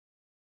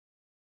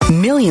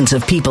Millions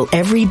of people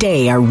every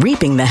day are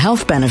reaping the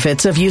health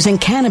benefits of using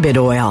cannabis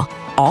oil,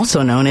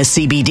 also known as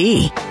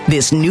CBD.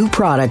 This new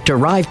product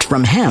derived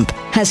from hemp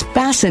has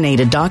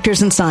fascinated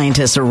doctors and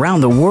scientists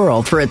around the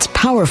world for its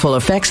powerful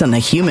effects on the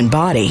human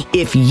body.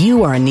 If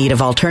you are in need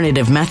of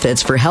alternative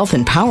methods for health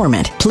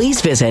empowerment, please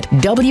visit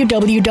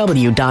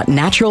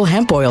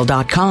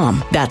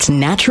www.naturalhempoil.com. That's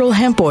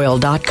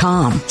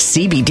naturalhempoil.com.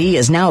 CBD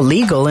is now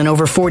legal in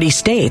over 40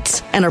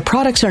 states, and our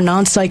products are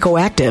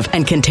non-psychoactive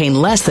and contain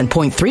less than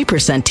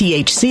 0.3%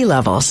 THC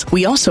levels.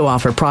 We also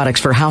offer products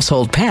for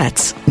household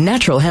pets.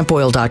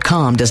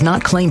 Naturalhempoil.com does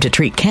not claim to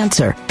treat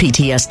cancer,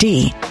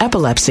 PTSD,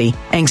 epilepsy,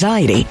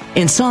 anxiety,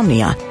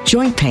 insomnia,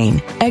 joint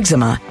pain,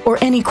 eczema, or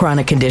any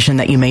chronic condition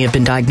that you may have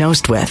been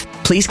diagnosed with.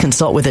 Please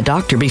consult with a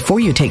doctor before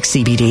you take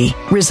CBD.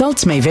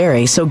 Results may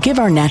vary, so give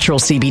our natural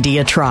CBD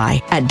a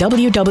try at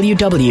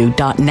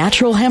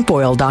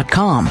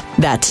www.naturalhempoil.com.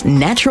 That's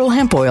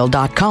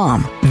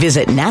naturalhempoil.com.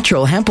 Visit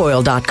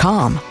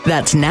naturalhempoil.com.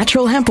 That's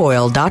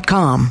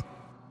naturalhempoil.com.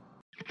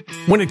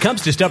 When it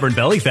comes to stubborn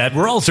belly fat,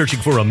 we're all searching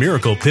for a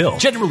miracle pill.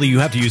 Generally, you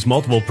have to use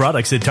multiple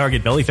products that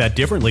target belly fat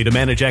differently to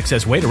manage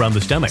excess weight around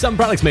the stomach. Some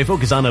products may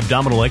focus on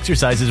abdominal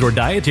exercises or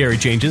dietary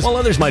changes, while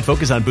others might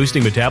focus on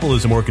boosting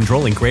metabolism or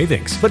controlling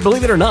cravings. But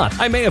believe it or not,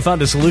 I may have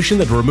found a solution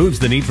that removes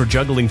the need for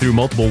juggling through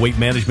multiple weight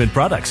management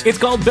products. It's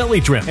called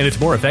Belly Trim, and it's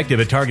more effective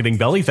at targeting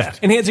belly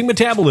fat, enhancing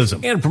metabolism,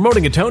 and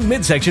promoting a toned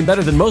midsection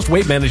better than most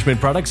weight management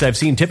products I've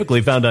seen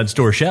typically found on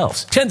store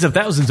shelves. Tens of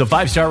thousands of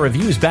 5-star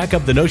reviews back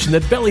up the notion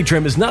that Belly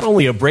Trim is not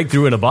only a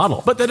breakthrough in a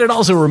bottle, but that it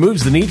also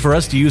removes the need for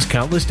us to use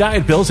countless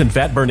diet pills and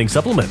fat-burning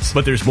supplements.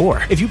 But there's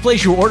more. If you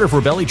place your order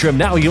for Belly Trim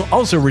now, you'll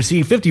also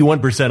receive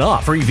 51%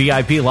 off, free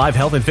VIP live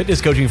health and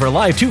fitness coaching for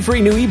life, 2 free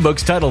new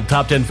ebooks titled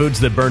Top 10 Foods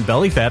That Burn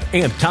Belly Fat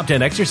and Top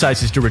 10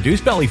 Exercises to Reduce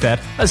Belly Fat,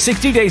 a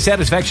 60-day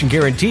satisfaction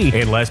guarantee,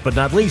 and last but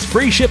not least,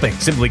 free shipping.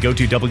 Simply go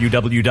to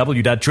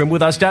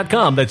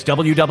www.trimwithus.com. That's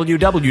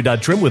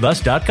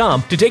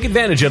www.trimwithus.com to take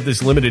advantage of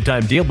this limited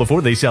time deal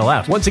before they sell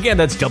out. Once again,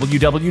 that's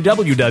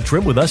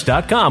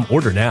www.trimwithus.com.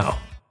 Order now.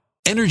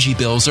 Energy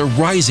bills are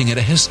rising at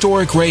a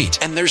historic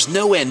rate, and there's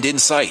no end in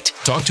sight.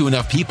 Talk to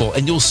enough people,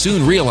 and you'll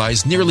soon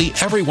realize nearly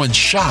everyone's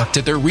shocked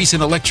at their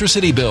recent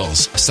electricity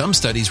bills. Some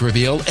studies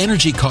reveal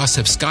energy costs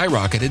have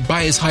skyrocketed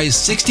by as high as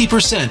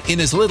 60%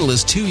 in as little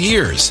as 2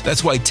 years.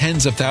 That's why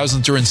tens of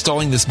thousands are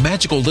installing this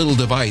magical little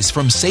device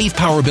from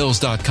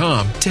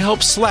SavePowerBills.com to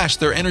help slash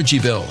their energy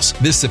bills.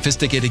 This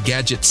sophisticated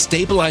gadget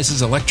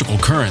stabilizes electrical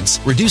currents,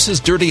 reduces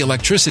dirty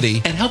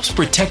electricity, and helps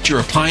protect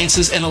your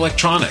appliances and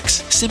electronics.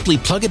 Simply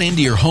plug it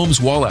into your home's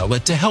wall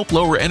outlet to help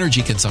lower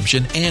energy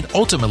consumption and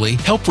ultimately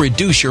help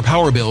reduce your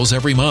power bills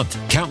every month.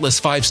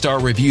 Countless 5-star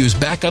reviews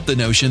back up the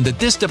notion that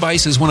this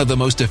device is one of the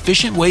most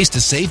efficient ways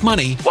to save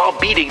money while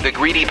beating the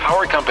greedy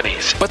power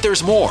companies. But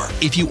there's more.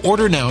 If you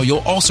order now, you'll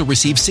also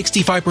receive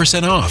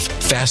 65% off,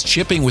 fast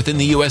shipping within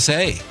the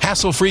USA,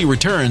 hassle-free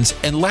returns,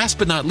 and last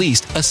but not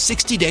least, a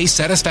 60-day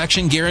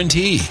satisfaction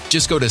guarantee.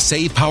 Just go to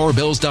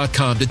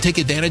SavePowerBills.com to take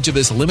advantage of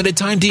this limited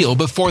time deal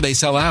before they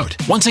sell out.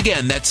 Once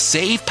again, that's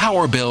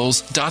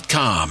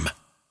SavePowerBills.com.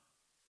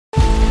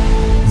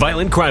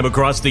 Violent crime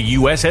across the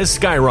U.S. has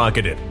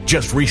skyrocketed.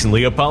 Just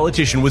recently, a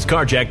politician was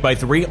carjacked by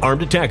 3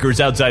 armed attackers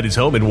outside his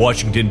home in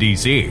Washington,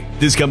 D.C.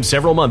 This comes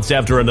several months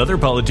after another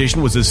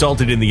politician was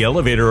assaulted in the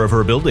elevator of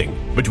her building.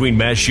 Between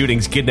mass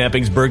shootings,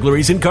 kidnappings,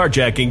 burglaries, and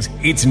carjackings,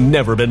 it's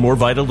never been more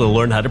vital to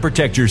learn how to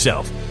protect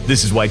yourself.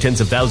 This is why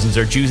tens of thousands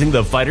are choosing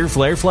the Fighter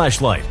Flare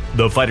flashlight.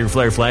 The Fighter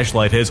Flare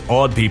flashlight has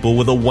awed people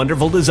with a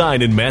wonderful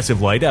design and massive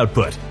light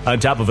output. On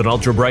top of an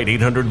ultra-bright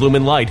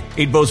 800-lumen light,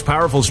 it boasts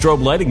powerful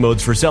strobe lighting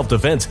modes for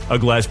self-defense, a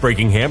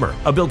glass-breaking hammer,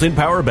 a built-in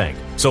power bank,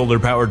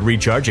 solar-powered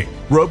recharging,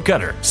 rope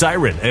cutter,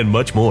 siren, and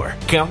much more.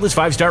 Countless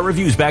 5-star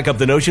reviews back up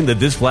the notion that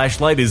this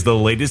flashlight is the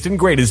latest and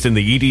greatest in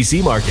the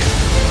EDC market.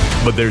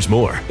 But there's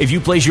more. If you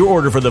place your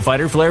order for the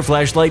Fighter Flare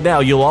flashlight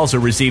now, you'll also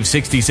receive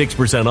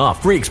 66%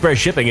 off, free express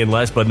shipping, and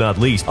last but not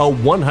least, a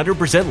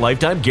 100%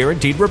 lifetime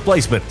guaranteed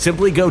replacement.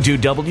 Simply go to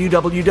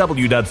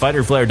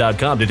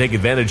www.fighterflare.com to take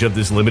advantage of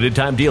this limited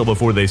time deal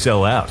before they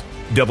sell out.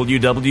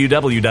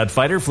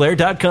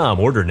 www.fighterflare.com.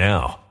 Order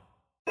now.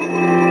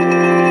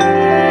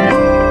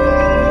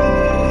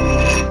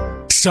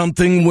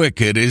 Something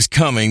wicked is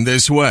coming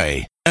this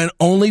way, and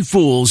only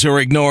fools are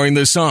ignoring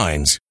the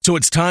signs. So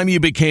it's time you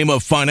became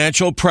a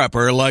financial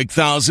prepper like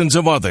thousands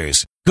of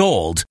others.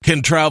 Gold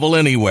can travel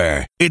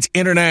anywhere. It's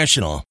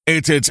international.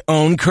 It's its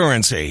own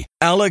currency.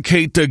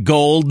 Allocate to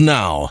gold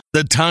now,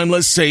 the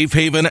timeless safe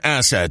haven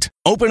asset.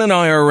 Open an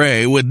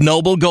IRA with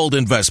Noble Gold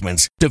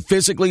Investments to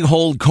physically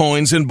hold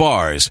coins and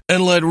bars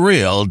and let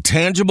real,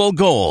 tangible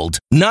gold,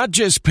 not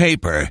just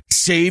paper,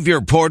 Save your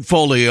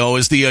portfolio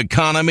as the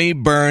economy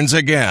burns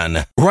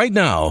again. Right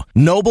now,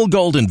 Noble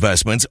Gold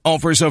Investments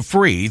offers a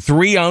free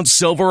 3-ounce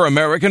silver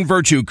American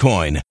Virtue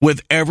coin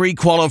with every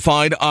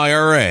qualified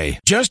IRA.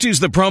 Just use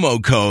the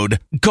promo code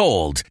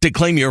GOLD to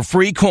claim your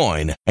free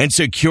coin and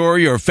secure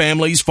your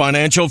family's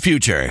financial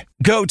future.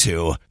 Go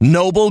to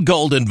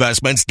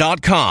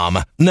noblegoldinvestments.com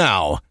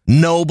now.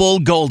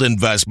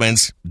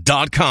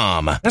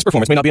 noblegoldinvestments.com. Past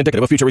performance may not be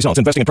indicative of future results.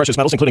 Investing in precious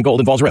metals, including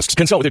gold, involves risks.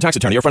 Consult with your tax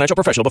attorney or financial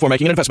professional before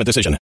making an investment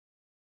decision.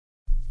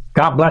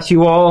 God bless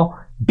you all.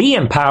 Be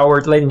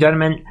empowered, ladies and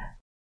gentlemen.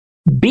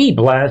 Be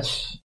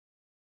blessed.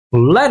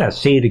 Let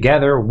us see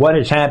together what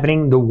is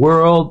happening. The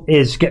world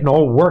is getting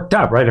all worked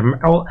up, right?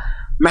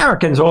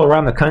 Americans all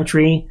around the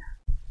country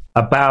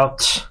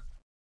about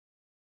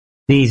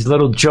these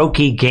little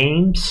jokey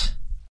games,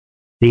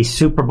 these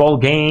Super Bowl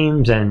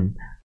games, and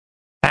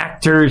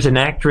actors and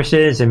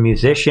actresses and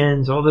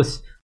musicians, all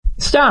this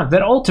stuff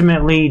that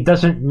ultimately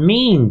doesn't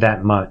mean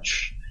that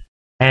much.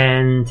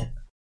 And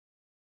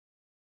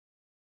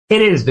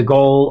it is the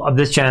goal of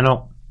this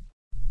channel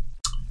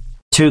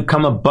to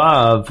come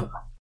above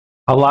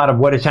a lot of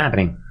what is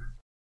happening.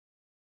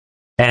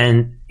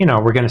 And,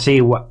 we're going to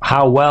see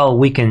how well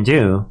we can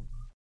do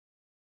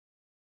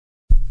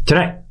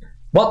tonight.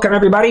 Welcome,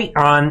 everybody,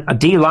 on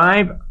D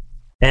Live.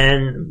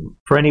 And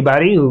for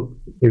anybody who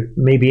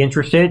may be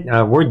interested,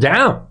 we're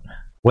down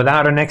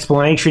without an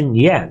explanation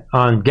yet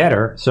on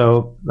Getter.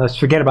 So let's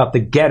forget about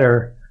the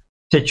Getter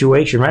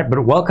situation, right?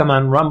 But welcome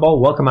on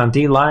Rumble, welcome on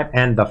D Live,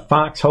 and the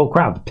Foxhole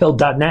crowd,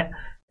 thepill.net,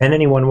 and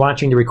anyone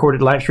watching the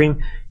recorded live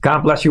stream.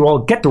 God bless you all.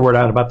 Get the word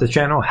out about this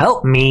channel.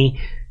 Help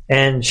me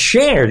and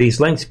share these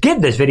links.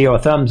 Give this video a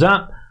thumbs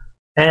up.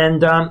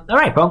 And all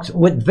right, folks,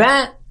 with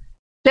that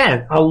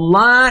said, a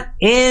lot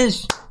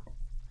is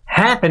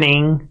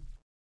happening.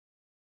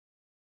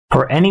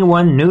 For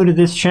anyone new to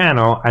this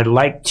channel, I'd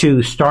like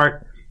to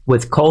start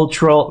with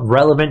cultural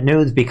relevant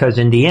news, because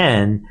in the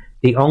end,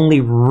 the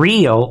only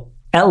real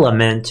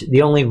element,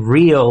 the only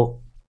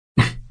real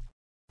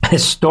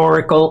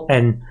historical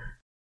and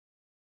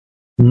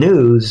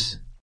news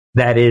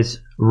that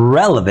is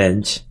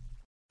relevant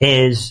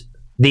is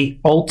the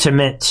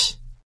ultimate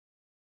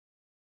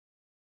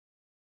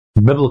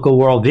biblical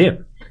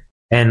worldview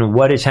and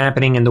what is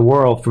happening in the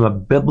world from a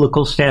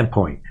biblical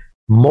standpoint.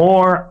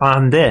 More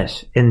on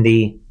this in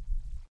the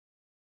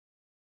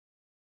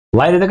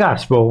Light of the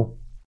Gospel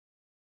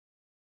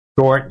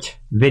short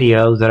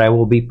videos that I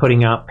will be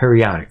putting out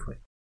periodically.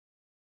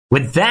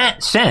 With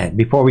that said,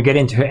 before we get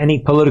into any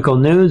political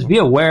news, be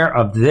aware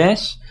of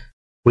this.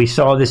 We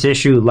saw this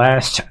issue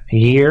last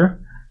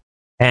year,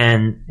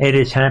 and it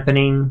is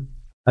happening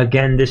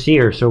again this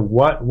year. So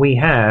what we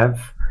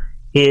have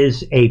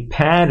is a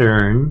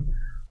pattern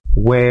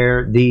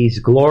where these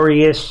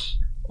glorious,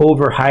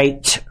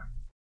 overhyped,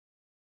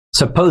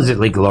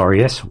 supposedly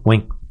glorious,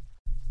 wink,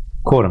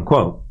 quote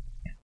unquote,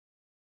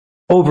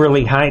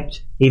 overly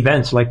hyped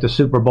events like the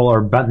Super Bowl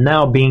are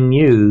now being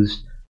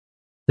used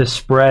to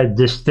spread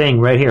this thing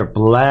right here,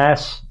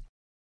 blasphemy,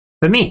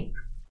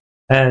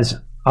 as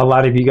a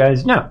lot of you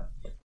guys know.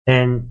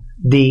 And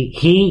the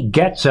He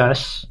Gets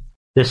Us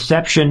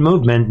deception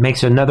movement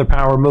makes another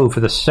power move for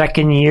the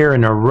second year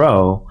in a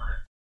row.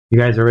 You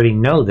guys already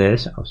know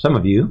this, some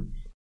of you.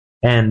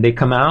 And they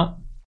come out,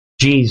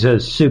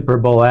 Jesus Super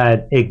Bowl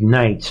ad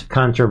ignites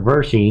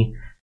controversy.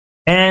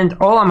 And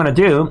all I'm going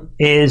to do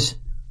is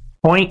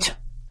point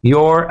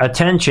your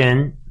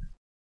attention,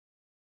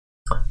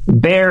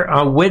 bear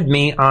with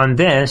me on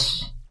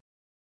this.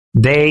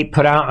 They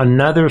put out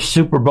another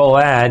Super Bowl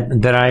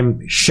ad that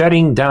I'm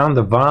shutting down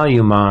the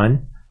volume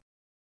on.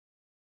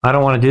 I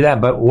don't want to do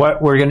that, but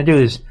what we're going to do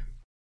is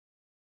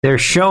they're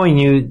showing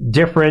you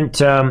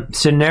different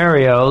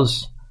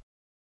scenarios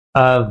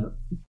of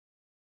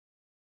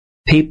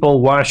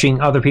people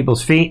washing other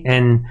people's feet,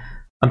 and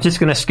I'm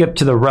just going to skip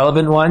to the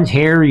relevant ones.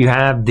 Here you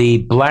have the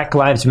Black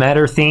Lives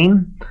Matter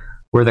theme,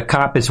 where the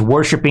cop is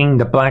worshiping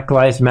the Black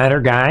Lives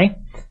Matter guy,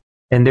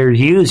 and they're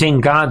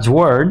using God's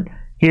word.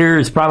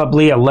 Here's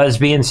probably a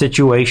lesbian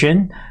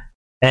situation,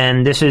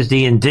 and this is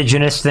the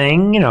indigenous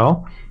thing,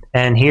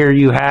 and here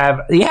you have,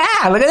 look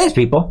at this,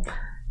 people.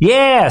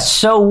 Yeah,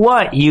 so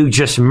what? You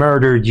just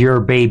murdered your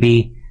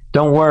baby.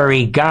 Don't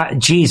worry, God,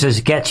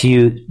 Jesus gets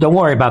you. Don't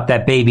worry about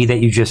that baby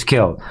that you just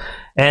killed.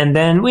 And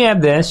then we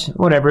have this,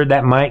 whatever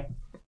that might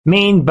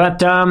mean,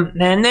 but,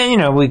 and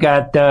then, we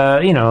got,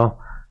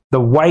 the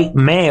white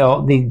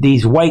male,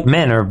 these white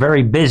men are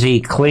very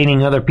busy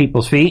cleaning other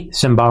people's feet,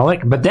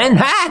 symbolic. But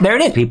then, there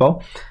it is,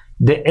 people.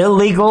 The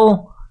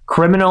illegal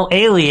criminal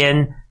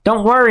alien,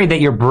 don't worry that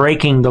you're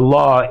breaking the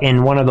law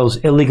in one of those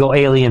illegal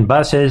alien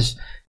buses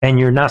and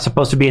you're not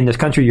supposed to be in this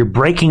country. You're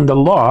breaking the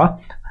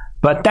law,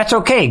 but that's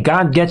okay.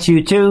 God gets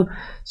you too.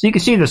 So you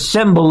can see the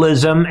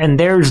symbolism, and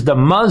there's the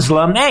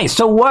Muslim. Hey,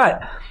 so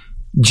what?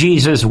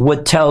 Jesus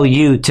would tell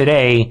you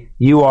today,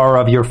 you are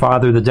of your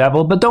father, the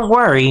devil, but don't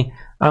worry.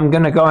 I'm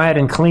going to go ahead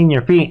and clean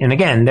your feet. And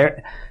again,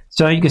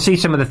 so you can see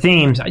some of the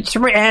themes.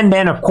 And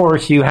then, of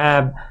course, you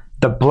have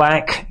the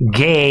black,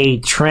 gay,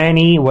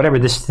 tranny, whatever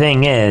this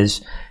thing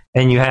is.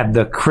 and you have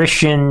the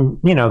Christian,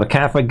 the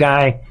Catholic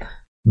guy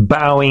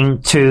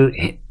bowing to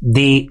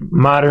the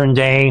modern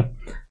day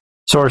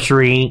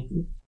sorcery,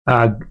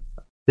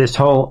 this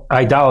whole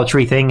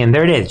idolatry thing, and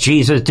there it is.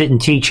 Jesus didn't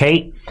teach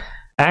hate.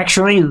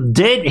 Actually,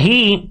 did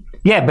he?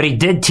 Yeah, but he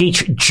did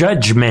teach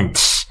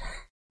judgments.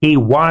 He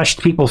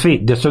washed people's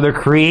feet. So they're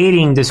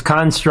creating this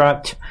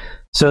construct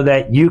so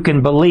that you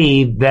can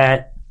believe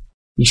that,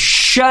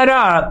 shut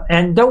up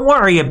and don't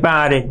worry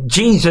about it.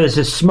 Jesus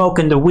is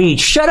smoking the weed.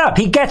 Shut up.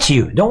 He gets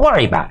you. Don't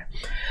worry about it.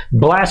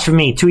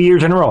 Blasphemy, 2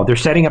 years in a row. They're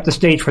setting up the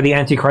stage for the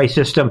Antichrist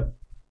system.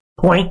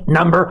 Point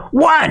number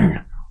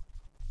 1.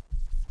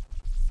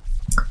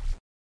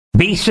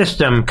 Beast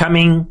system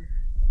coming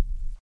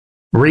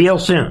real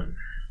soon.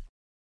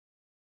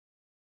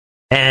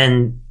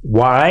 And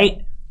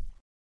why?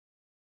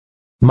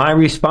 My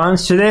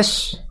response to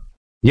this?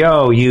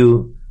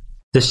 You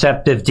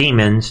deceptive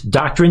demons,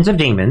 doctrines of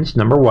demons,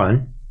 number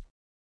 1.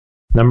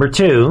 Number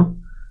 2,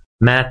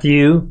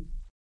 Matthew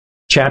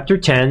chapter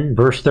 10,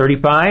 verse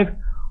 35.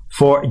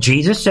 For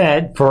Jesus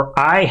said, "For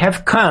I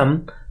have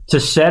come to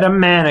set a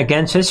man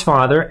against his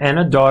father, and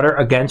a daughter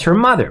against her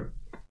mother,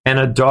 and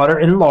a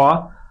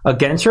daughter-in-law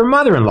against her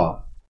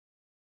mother-in-law."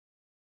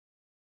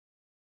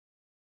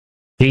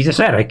 Jesus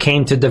said, I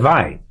came to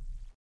divide.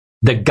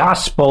 The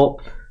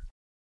gospel,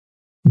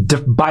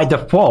 by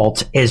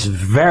default, is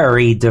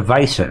very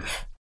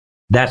divisive.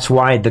 That's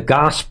why the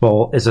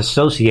gospel is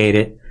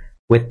associated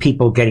with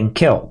people getting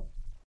killed.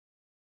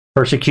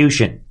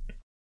 Persecution.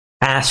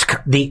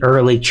 Ask the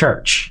early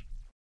church.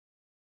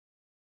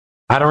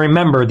 I don't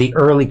remember the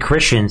early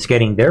Christians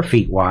getting their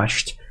feet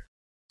washed.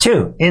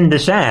 2, in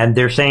this ad,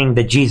 they're saying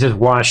that Jesus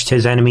washed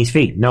his enemies'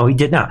 feet. No, he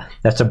did not.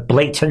 That's a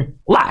blatant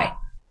lie.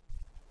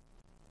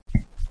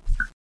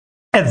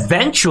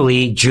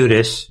 Eventually,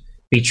 Judas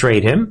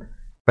betrayed him,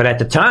 but at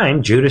the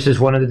time, Judas is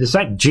one of the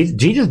disciples.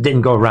 Jesus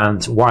didn't go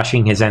around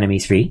washing his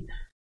enemies' feet.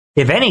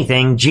 If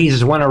anything,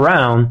 Jesus went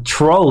around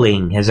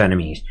trolling his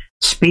enemies,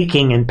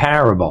 speaking in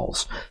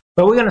parables.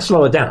 But we're going to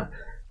slow it down.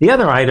 The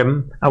other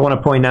item I want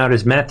to point out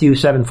is Matthew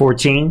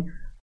 7:14.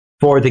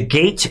 For the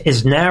gate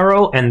is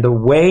narrow and the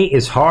way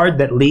is hard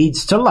that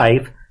leads to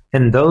life,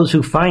 and those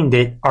who find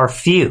it are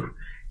few.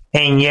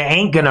 And you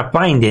ain't going to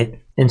find it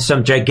in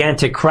some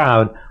gigantic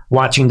crowd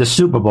watching the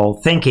Super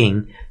Bowl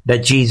thinking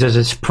that Jesus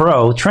is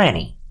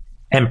pro-tranny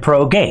and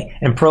pro-gay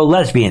and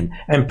pro-lesbian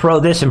and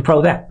pro-this and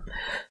pro-that.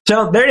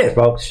 So there it is,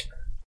 folks.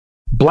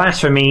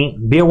 Blasphemy,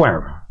 be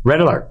aware.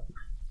 Red alert.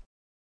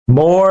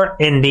 More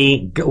in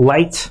the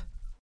light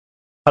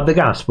of the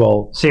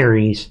gospel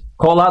series.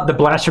 Call out the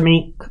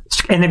blasphemy.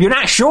 And if you're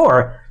not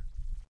sure,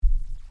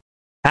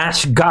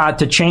 ask God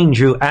to change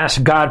you.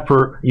 Ask God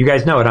for, you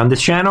guys know it, on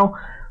this channel,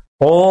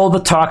 all the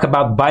talk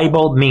about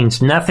Bible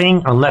means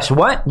nothing unless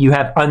what? You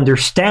have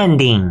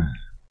understanding.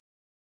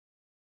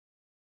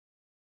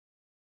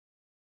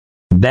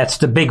 That's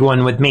the big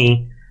one with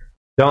me.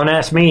 Don't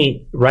ask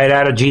me right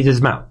out of Jesus'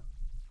 mouth.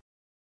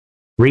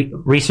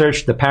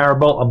 Research the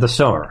parable of the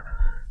sower.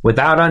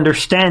 Without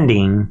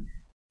understanding,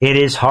 it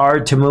is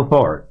hard to move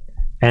forward.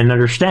 And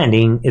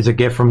understanding is a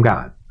gift from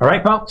God. All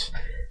right, folks?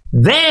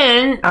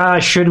 Then,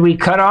 should we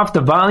cut off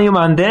the volume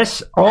on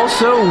this?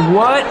 Also,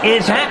 what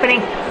is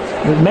happening?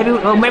 Maybe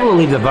we'll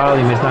leave the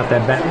volume. It's not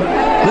that bad.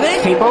 Look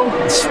at this, people.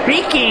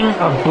 Speaking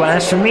of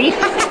blasphemy,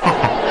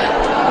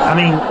 I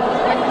mean,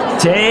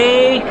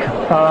 take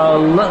a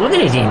look. Look at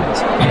these demons.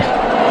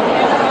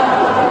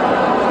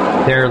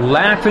 They're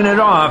laughing it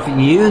off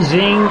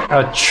using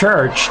a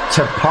church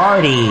to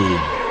party.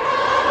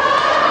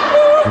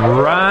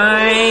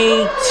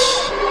 Right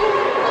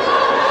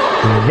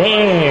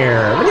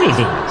there. Look at these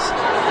demons.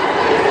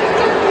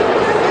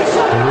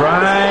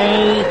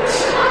 Right.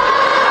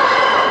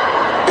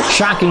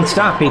 Shocking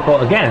stuff, people.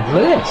 Again,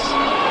 look at this.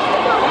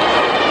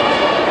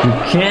 You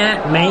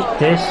can't make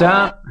this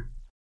up.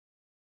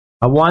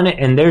 I want it.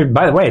 And there,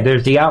 by the way,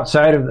 there's the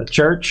outside of the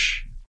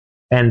church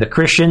and the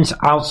Christians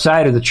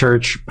outside of the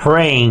church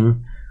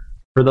praying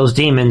for those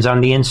demons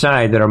on the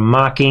inside that are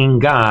mocking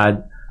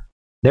God.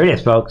 There it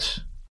is,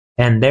 folks.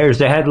 And there's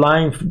the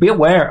headline. Be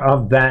aware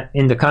of that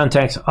in the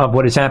context of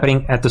what is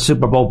happening at the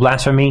Super Bowl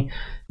blasphemy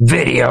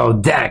video.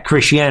 That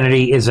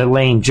Christianity is a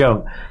lame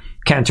joke.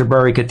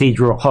 Canterbury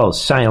Cathedral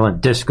hosts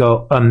silent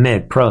disco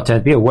amid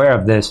protest. Be aware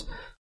of this.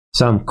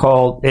 Some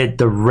call it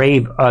the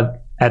rave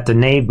at the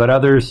nave, but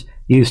others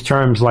use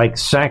terms like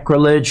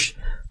sacrilege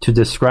to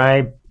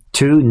describe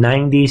two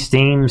 90s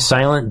themed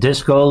silent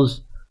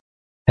discos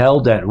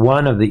held at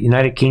one of the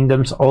United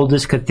Kingdom's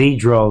oldest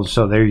cathedrals.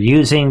 So they're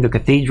using the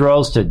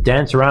cathedrals to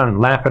dance around and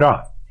laugh it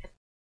off.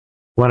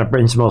 One of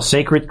Britain's most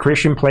sacred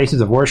Christian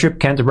places of worship,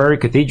 Canterbury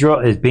Cathedral,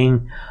 is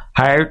being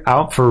hired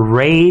out for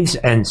raves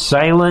and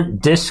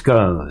silent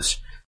discos.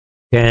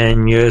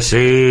 Can you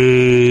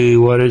see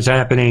what is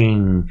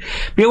happening?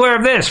 Be aware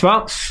of this,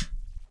 folks.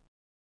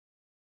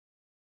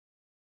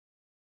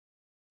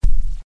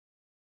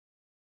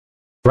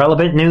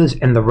 Relevant news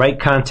in the right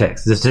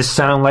context. Does this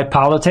sound like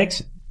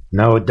politics?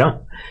 No, it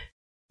don't.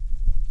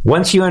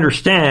 Once you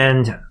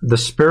understand the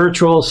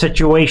spiritual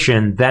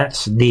situation,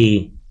 that's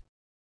the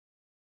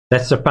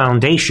That's the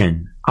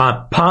foundation.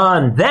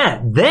 Upon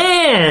that,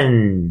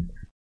 then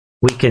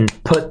we can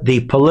put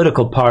the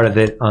political part of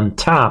it on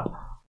top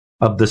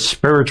of the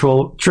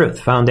spiritual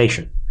truth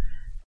foundation.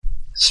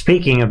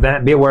 Speaking of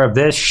that, be aware of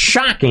this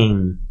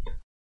shocking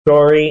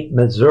story.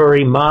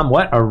 Missouri mom,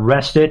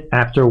 arrested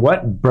after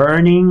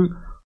burning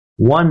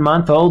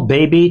 1-month-old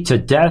baby to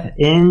death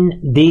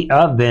in the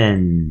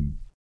oven.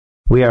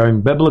 We are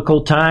in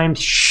biblical times.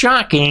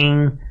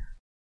 Shocking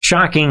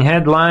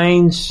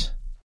headlines.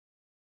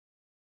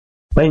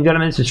 Ladies and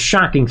gentlemen, this is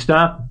shocking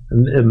stuff.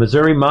 A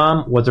Missouri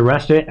mom was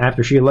arrested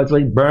after she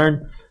allegedly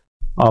burned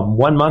a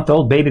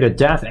 1-month-old baby to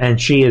death, and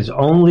she is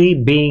only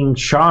being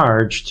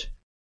charged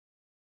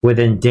with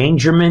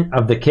endangerment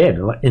of the kid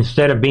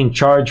instead of being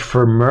charged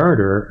for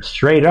murder,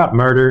 straight up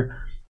murder.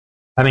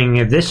 I mean,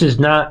 if this is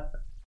not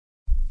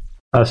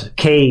a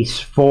case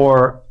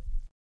for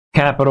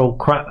capital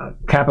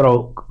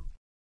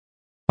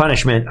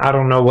punishment, I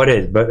don't know what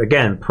is. But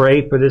again,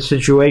 pray for this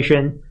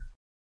situation.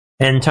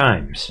 End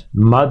times.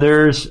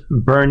 Mothers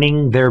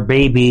burning their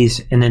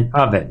babies in an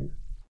oven.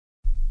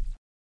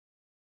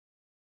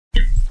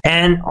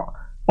 And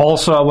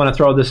also, I want to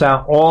throw this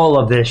out. All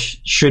of this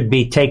should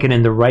be taken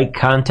in the right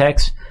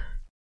context.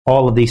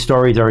 All of these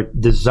stories are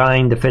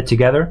designed to fit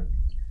together.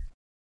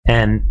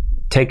 And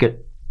take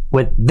it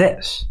with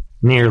this.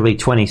 Nearly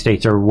 20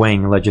 states are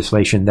weighing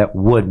legislation that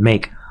would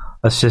make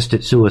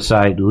assisted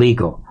suicide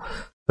legal.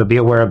 So be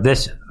aware of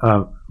this.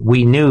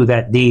 We knew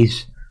that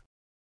these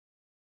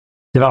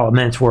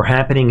developments were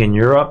happening in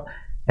Europe,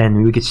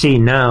 and we could see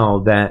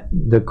now that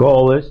the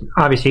goal is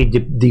obviously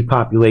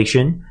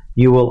depopulation.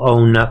 You will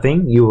own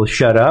nothing. You will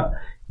shut up.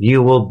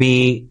 You will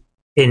be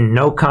in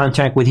no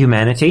contact with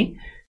humanity.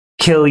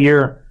 Kill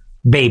your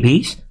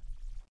babies.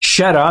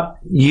 Shut up.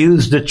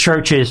 Use the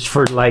churches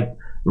for like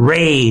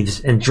raves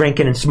and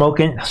drinking and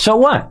smoking. So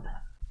what?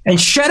 And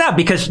shut up,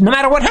 because no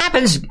matter what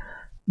happens,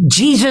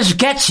 Jesus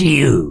gets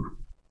you.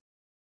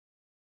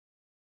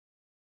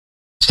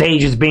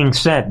 Stage is being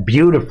set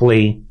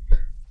beautifully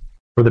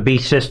for the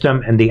beast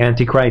system and the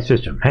Antichrist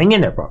system. Hang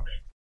in there, folks.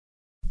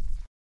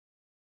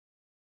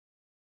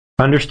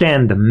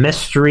 Understand the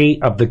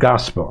mystery of the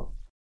gospel,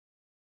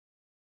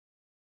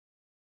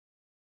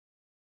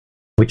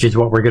 which is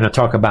what we're going to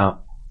talk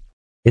about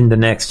in the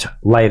next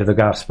Light of the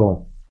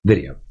Gospel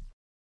video.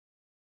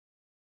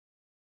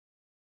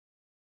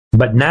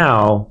 But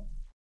now,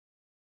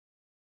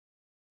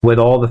 with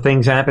all the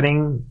things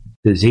happening,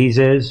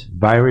 diseases,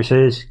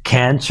 viruses,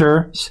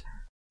 cancers,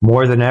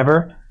 more than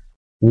ever,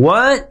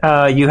 what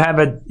you have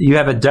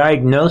a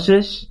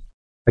diagnosis.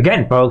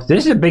 Again, folks,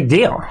 this is a big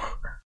deal.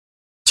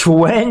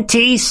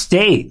 20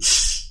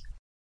 states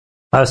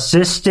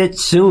assisted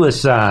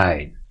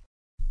suicide.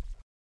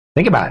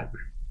 Think about it.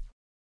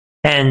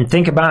 And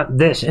think about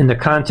this in the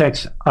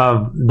context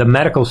of the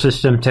medical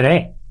system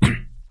today.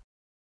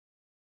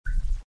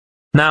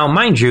 Now,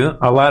 mind you,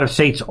 a lot of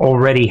states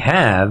already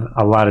have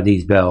a lot of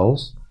these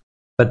bills,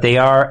 but they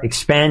are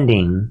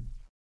expanding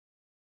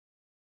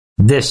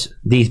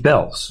these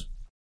bills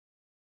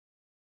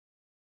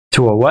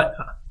to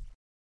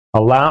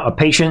allow a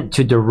patient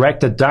to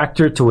direct a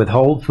doctor to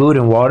withhold food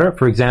and water,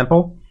 for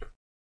example.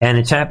 And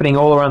it's happening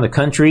all around the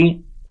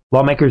country.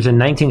 Lawmakers in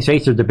 19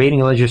 states are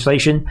debating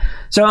legislation.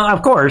 So,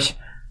 of course,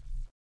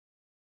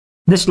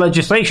 this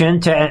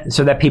legislation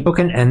so that people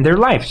can end their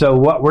life. So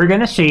what we're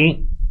going to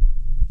see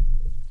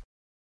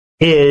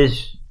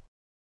is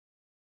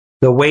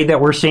the way that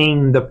we're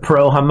seeing the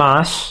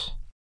pro-Hamas,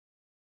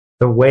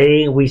 the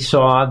way we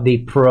saw the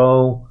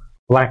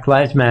pro-Black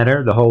Lives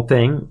Matter, the whole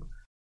thing.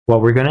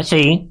 What we're going to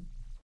see,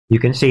 you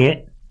can see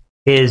it,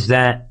 is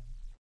that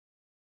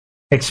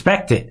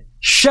expect it.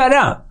 Shut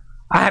up.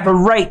 I have a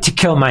right to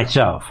kill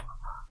myself.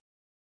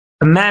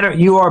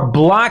 You are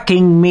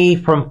blocking me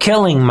from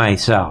killing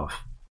myself.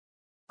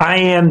 I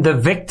am the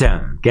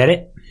victim. Get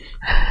it?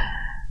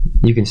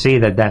 You can see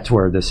that that's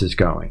where this is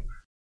going.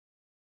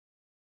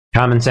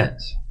 Common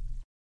sense.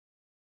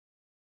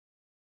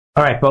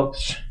 All right,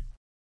 folks.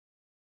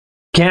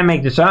 Can't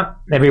make this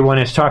up. Everyone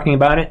is talking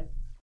about it.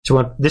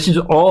 So this is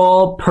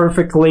all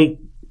perfectly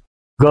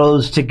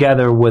goes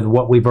together with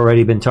what we've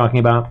already been talking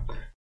about.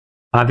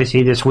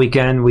 Obviously, this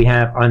weekend we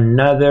have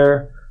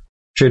another.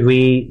 Should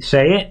we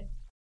say it?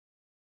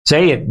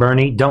 Say it,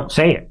 Bernie. Don't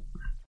say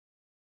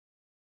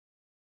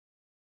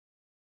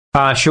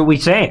it. Should we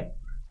say it?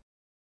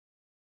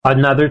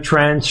 Another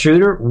trans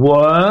shooter?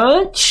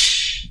 What?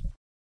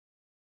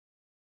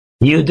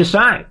 You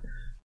decide.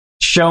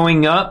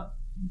 Showing up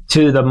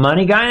to the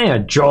money guy,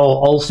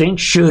 Joel Osteen,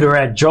 shooter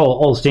at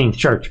Joel Osteen's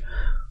church,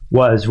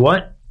 was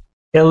what?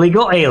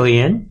 Illegal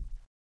alien,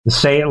 to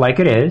say it like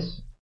it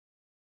is,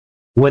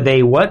 with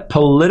a what?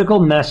 Political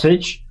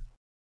message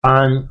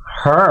on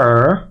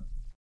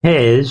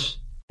his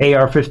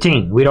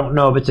AR-15. We don't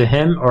know if it's a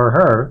him or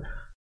her.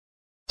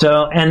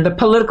 So, and the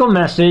political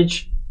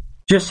message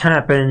just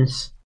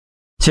happens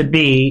to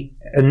be,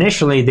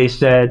 initially they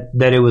said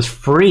that it was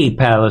free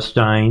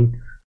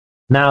Palestine.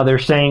 Now they're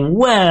saying,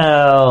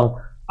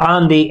 well,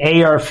 on the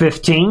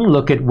AR-15,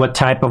 look at what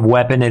type of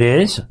weapon it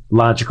is.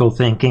 Logical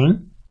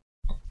thinking.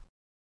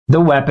 the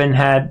weapon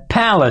had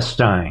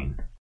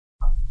Palestine.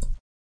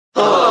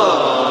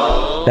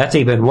 That's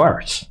even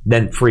worse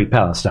than Free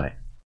Palestine.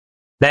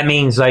 That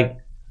means, like,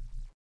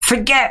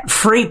 forget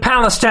Free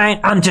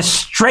Palestine. I'm just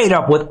straight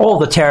up with all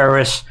the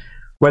terrorists,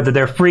 whether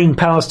they're freeing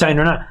Palestine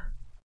or not.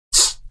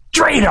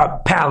 Straight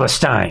up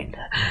Palestine.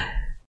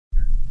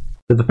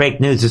 So the fake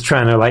news is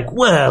trying to, like,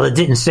 well, it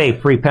didn't say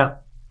Free Palestine.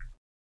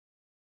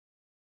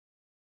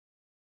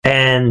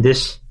 And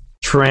this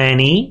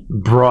tranny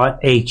brought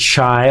a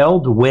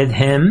child with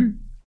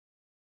him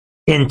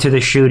into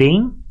the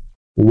shooting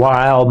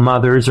while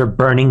mothers are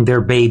burning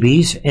their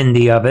babies in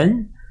the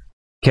oven.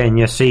 Can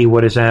you see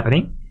what is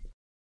happening?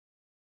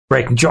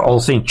 Breaking Joel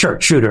Osteen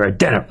church shooter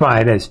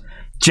identified as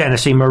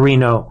Genesee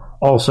Marino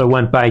also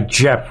went by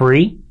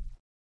Jeffrey.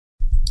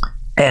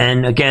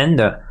 And again,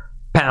 the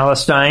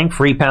Palestine,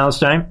 Free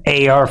Palestine,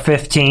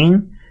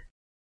 AR-15.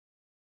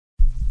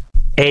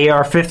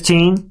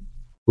 AR-15,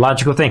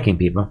 logical thinking,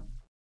 people.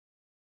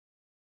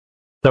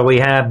 So we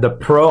have the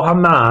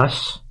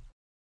pro-Hamas,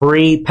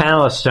 Free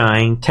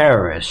Palestine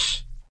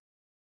terrorists.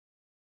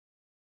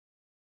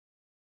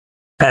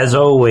 As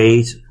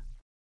always,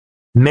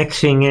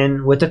 mixing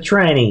in with the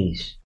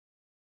trannies.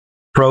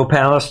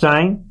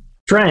 Pro-Palestine,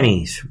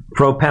 trannies.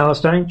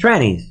 Pro-Palestine,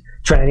 trannies.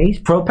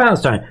 Trannies,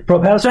 pro-Palestine.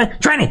 Pro-Palestine,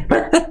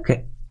 tranny.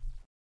 Okay.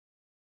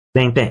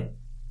 Same thing.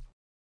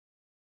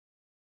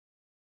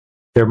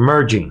 They're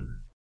merging.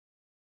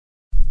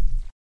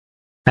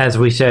 As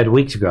we said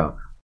weeks ago.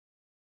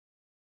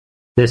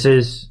 This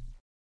is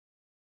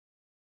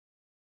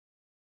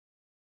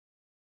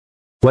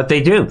what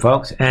they do,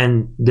 folks.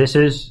 And this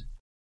is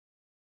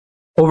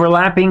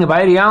overlapping of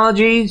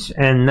ideologies.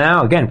 And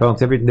now, again, folks,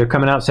 they're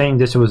coming out saying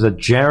this was a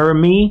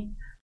Jeremy.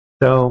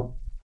 So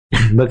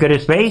look at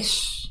his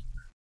face.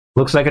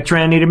 Looks like a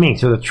tranny to me.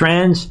 So the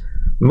trans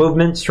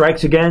movement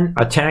strikes again,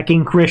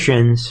 attacking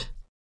Christians,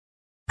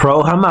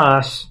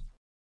 pro-Hamas,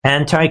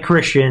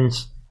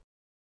 anti-Christians,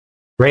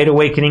 Great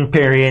Awakening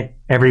period.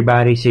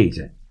 Everybody sees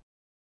it.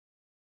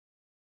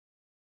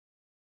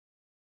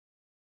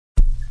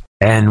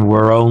 And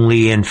we're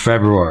only in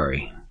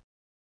February.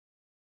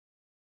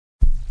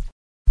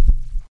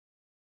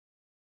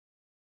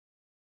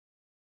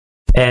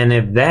 And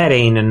if that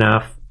ain't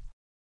enough,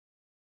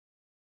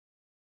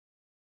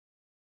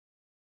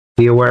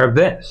 be aware of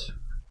this.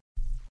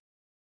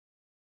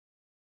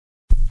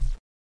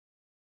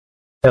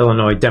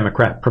 Illinois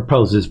Democrat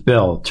proposes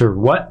bill to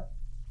what?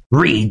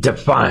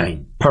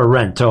 Redefine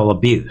parental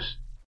abuse.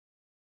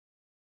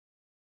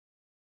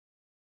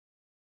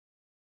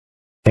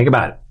 Think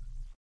about it.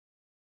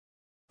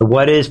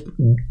 What is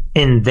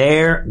in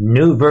their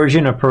new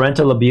version of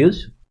parental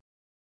abuse?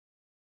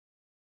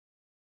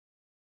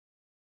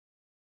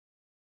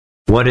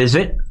 What is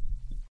it?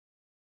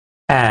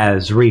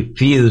 As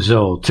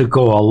refusal to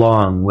go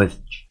along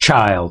with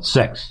child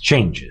sex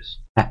changes.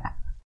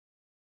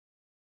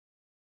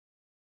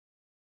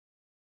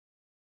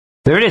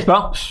 There it is,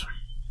 folks.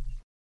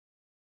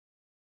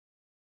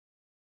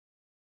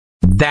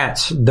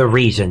 That's the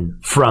reason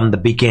from the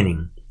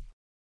beginning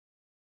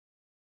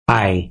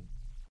I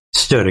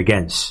stood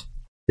against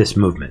this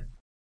movement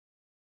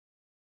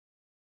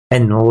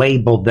and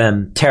labeled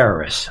them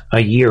terrorists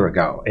a year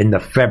ago in the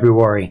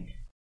February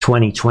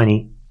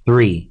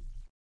 2023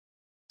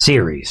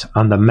 series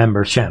on the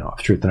members channel of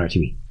Truth and Art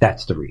TV.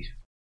 That's the reason.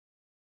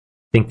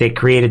 Think they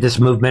created this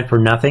movement for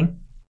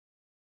nothing?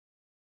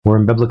 We're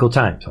in biblical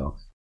times,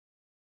 folks.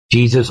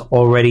 Jesus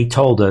already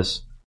told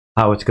us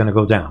how it's going to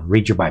go down.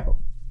 Read your Bible.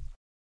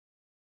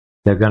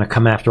 They're going to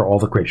come after all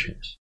the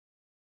Christians.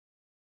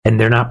 And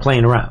they're not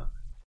playing around.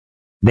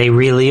 They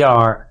really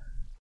are.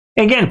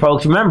 Again,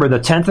 folks, remember the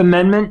 10th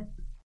Amendment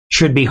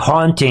should be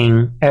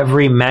haunting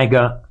every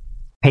MAGA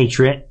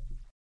patriot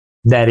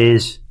that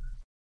is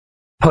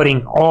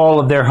putting all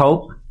of their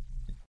hope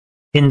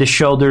in the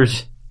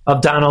shoulders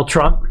of Donald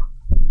Trump.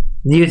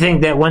 Do you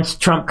think that once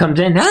Trump comes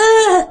in,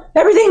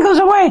 everything goes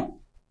away?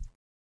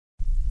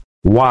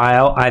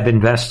 While I've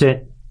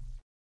invested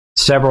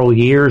several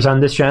years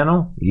on this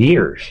channel,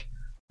 years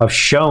of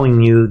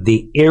showing you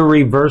the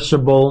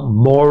irreversible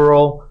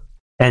moral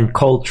and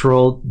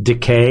cultural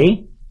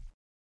decay,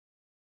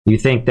 you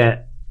think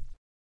that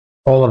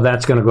all of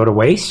that's going to go to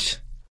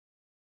waste?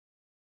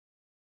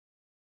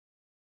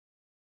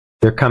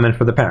 They're coming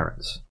for the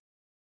parents.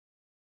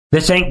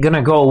 This ain't going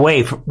to go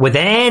away with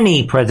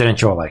any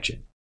presidential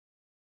election.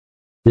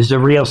 This is a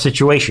real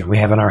situation we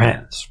have in our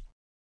hands.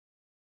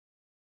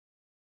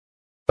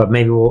 But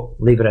maybe we'll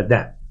leave it at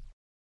that.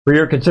 For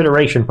your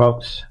consideration,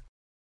 folks,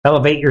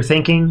 elevate your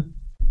thinking.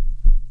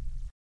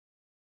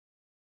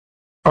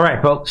 All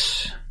right,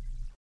 folks.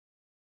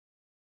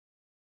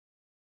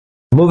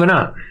 Moving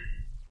on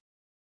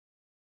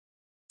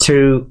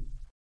to,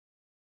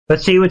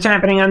 let's see what's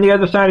happening on the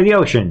other side of the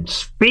ocean.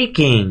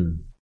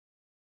 Speaking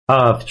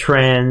of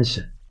trans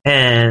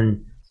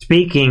and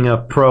speaking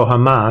of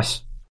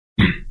pro-Hamas,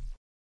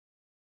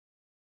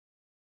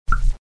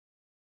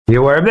 be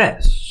aware of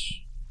this.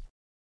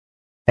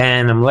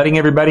 And I'm letting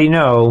everybody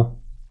know,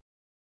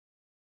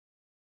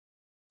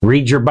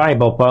 read your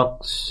Bible,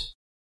 folks.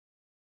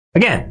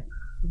 again,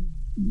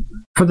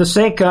 for the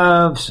sake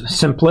of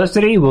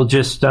simplicity, we'll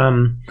just take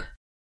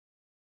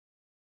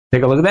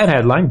a look at that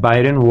headline.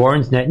 Biden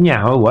warns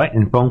Netanyahu,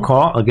 in phone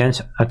call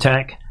against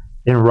attack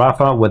in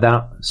Rafah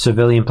without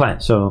civilian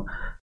plan. So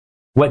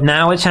what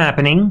now is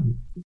happening,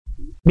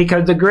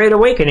 because the Great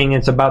Awakening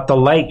is about the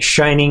light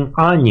shining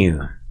on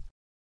you.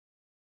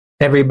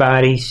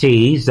 Everybody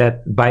sees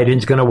that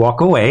Biden's going to walk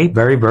away,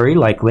 very, very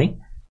likely.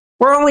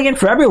 We're only in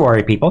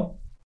February, people.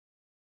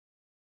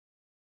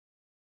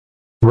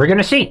 We're going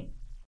to see.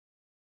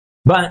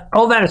 But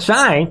all that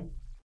aside,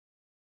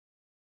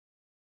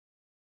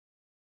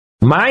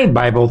 my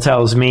Bible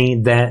tells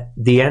me that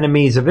the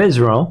enemies of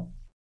Israel,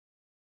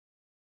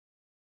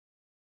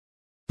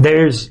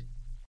 they're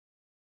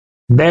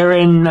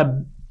in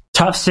a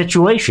tough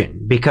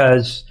situation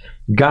because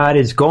God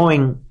is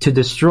going to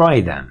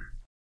destroy them.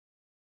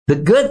 The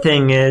good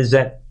thing is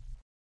that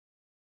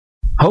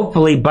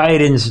hopefully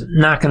Biden's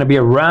not going to be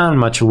around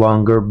much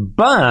longer,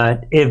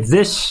 but if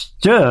this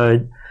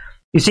stood,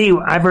 you see,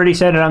 I've already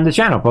said it on the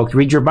channel, folks,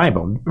 read your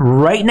Bible.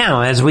 Right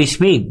now, as we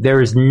speak,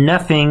 there is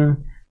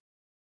nothing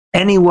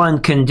anyone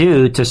can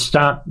do to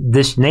stop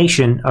this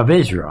nation of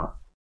Israel.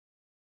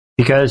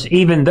 Because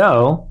even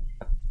though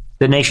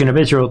the nation of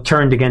Israel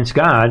turned against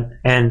God,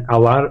 and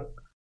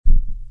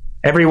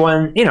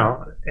everyone,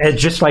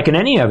 it's just like in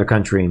any other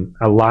country,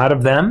 a lot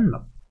of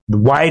them,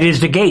 wide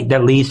is the gate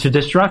that leads to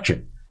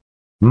destruction.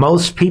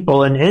 Most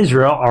people in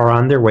Israel are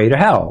on their way to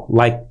hell,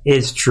 like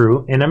is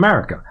true in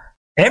America.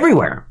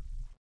 Everywhere.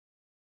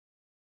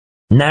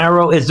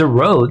 Narrow is the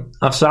road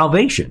of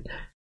salvation.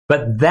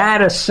 But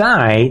that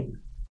aside,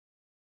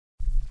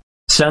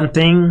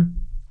 something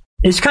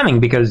is coming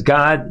because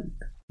God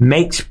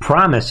makes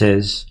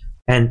promises,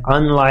 and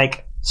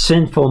unlike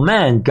sinful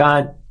men,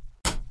 God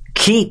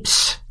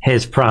keeps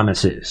his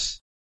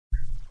promises.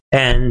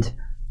 And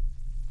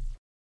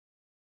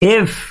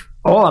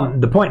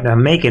the point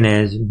I'm making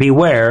is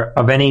beware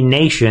of any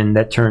nation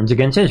that turns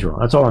against Israel.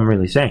 That's all I'm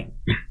really saying.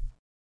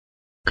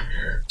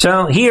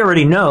 So he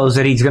already knows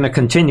that he's going to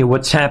continue.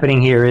 What's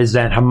happening here is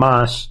that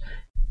Hamas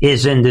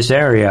is in this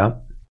area,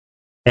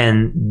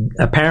 and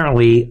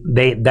apparently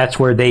that's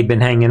where they've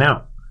been hanging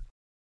out.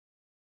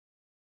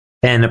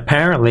 And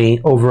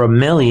apparently around a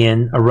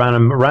million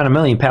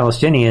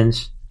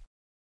Palestinians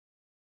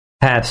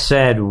have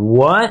said,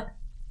 what?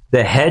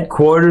 The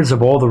headquarters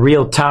of all the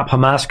real top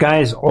Hamas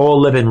guys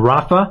all live in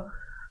Rafah?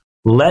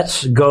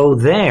 Let's go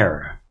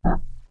there.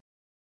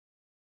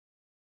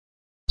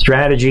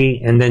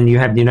 Strategy, and then you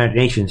have the United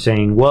Nations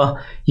saying, well,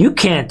 you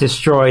can't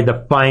destroy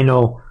the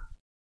final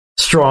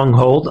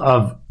stronghold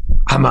of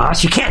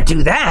Hamas. You can't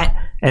do that.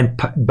 And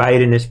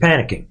Biden is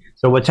panicking.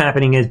 So what's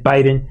happening is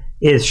Biden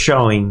is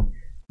showing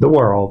the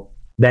world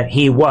that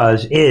he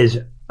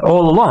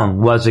all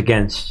along was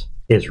against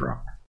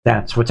Israel.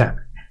 That's what's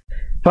happening.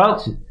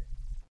 Folks,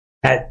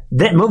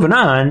 moving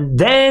on,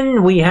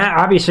 then we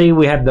have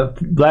the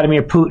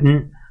Vladimir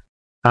Putin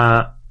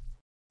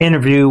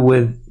interview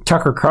with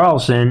Tucker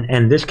Carlson,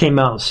 and this came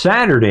out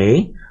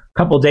Saturday, a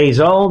couple days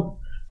old.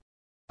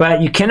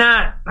 But you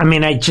cannot,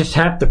 I just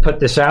have to put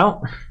this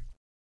out.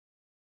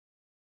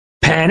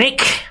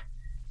 Panic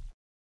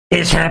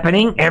is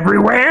happening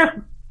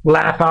everywhere.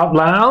 Laugh out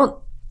loud.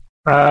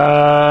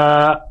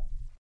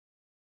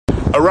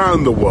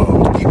 Around the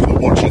world, people are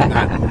watching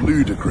that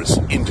ludicrous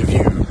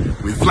interview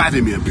with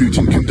Vladimir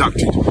Putin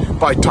conducted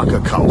by Tucker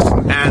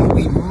Carlson, and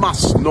we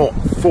must not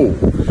fall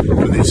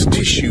for this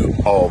tissue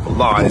of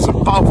lies,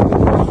 above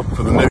all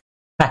for the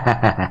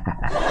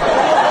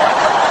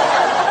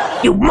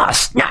You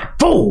must not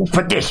fall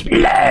for this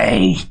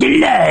the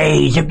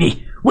lies of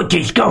what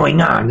is going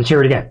on. Let's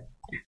hear it again.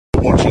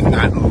 Watching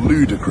that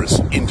ludicrous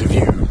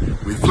interview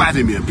with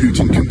Vladimir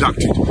Putin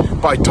conducted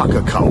by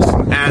Tucker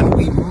Carlson, and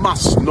we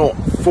must not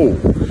fall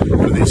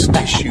for this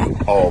tissue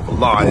of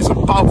lies,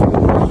 above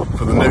all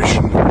for the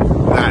notion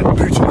that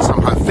Putin is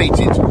somehow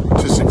fated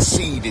to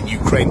succeed in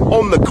Ukraine.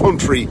 On the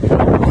contrary,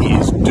 he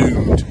is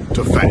doomed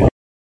to fail.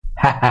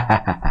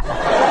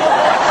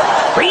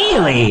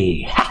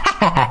 Really?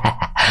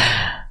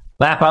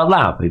 Laugh out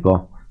loud,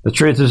 people. The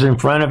truth is in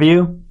front of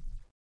you.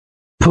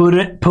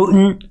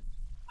 Putin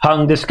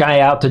hung this guy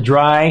out to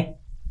dry.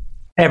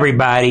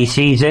 Everybody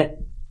sees it.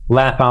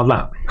 Laugh out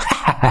loud.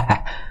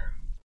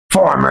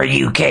 Former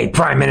UK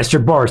Prime Minister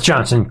Boris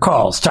Johnson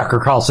calls Tucker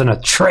Carlson a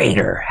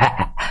traitor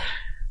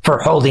for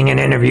holding an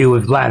interview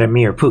with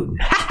Vladimir Putin.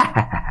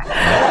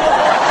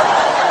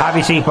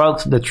 Obviously,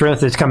 folks, the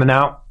truth is coming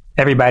out.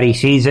 Everybody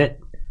sees it.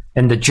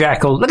 And the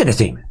jackals, look at this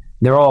team.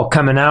 They're all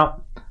coming out.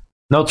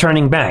 No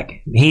turning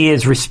back. He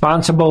is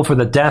responsible for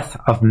the death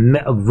of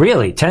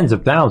really tens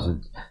of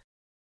thousands.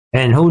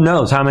 And who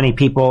knows how many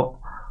people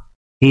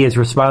he is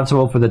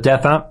responsible for the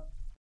death of.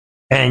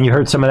 And you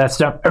heard some of that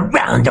stuff.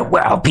 Around the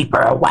world, people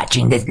are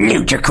watching this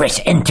ludicrous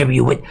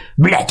interview with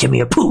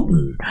Vladimir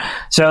Putin.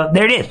 So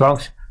there it is,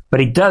 folks. But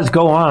he does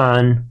go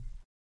on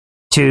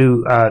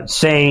to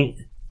say,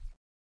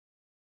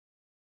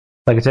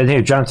 like I said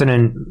here, Johnson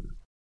and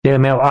Daily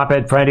Mail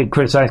Friday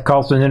criticized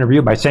Carlson's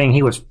interview by saying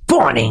he was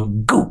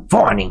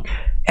fawning,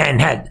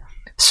 and had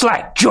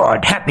slight joy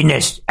and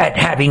happiness at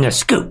having a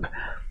scoop.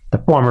 The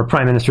former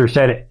prime minister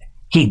said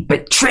he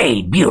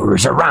betrayed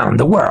viewers around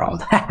the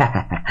world.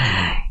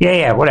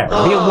 yeah,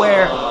 whatever. Be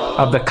aware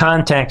of the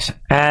context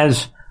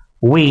as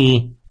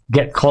we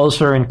get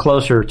closer and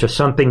closer to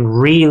something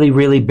really,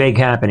 really big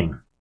happening.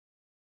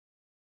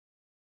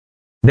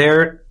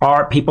 There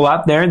are people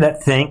out there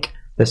that think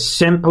that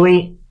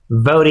simply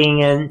voting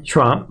in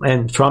Trump,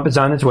 and Trump is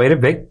on his way to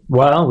victory.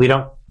 Well, we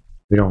don't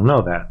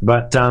know that,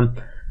 but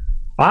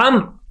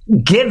I'm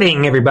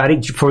giving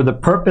everybody, for the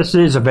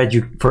purposes of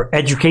for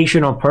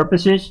educational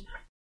purposes,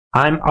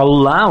 I'm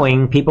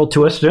allowing people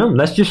to assume.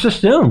 Let's just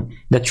assume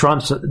that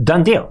Trump's a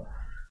done deal.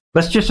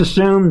 Let's just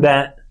assume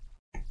that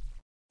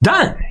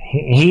done.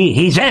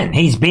 He's in.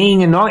 He's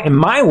being inaugurated. In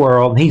my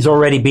world, he's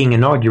already being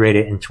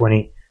inaugurated in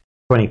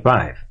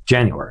 2025,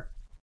 January.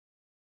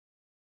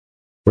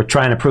 We're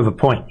trying to prove a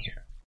point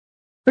here.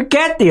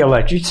 Forget the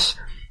election.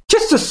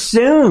 Just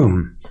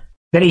assume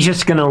that he's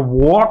just going to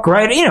walk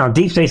right in.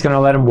 Deep State's going to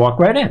let him walk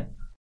right in.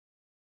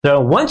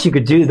 So once you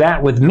could do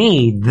that with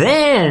me,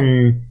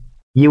 then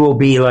you will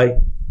be like,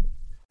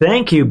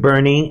 thank you,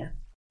 Bernie.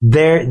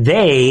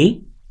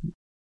 The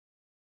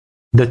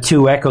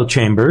two echo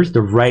chambers,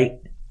 the right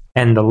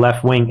and the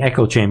left wing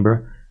echo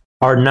chamber,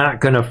 are not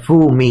going to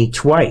fool me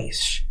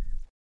twice.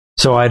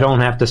 So I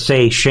don't have to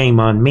say shame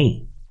on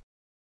me.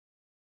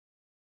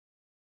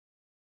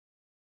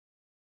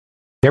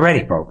 Get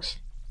ready, folks.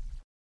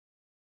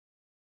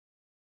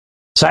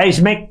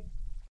 Seismic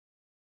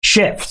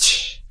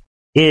shift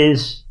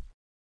is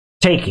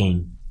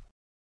taking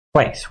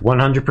place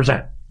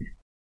 100%.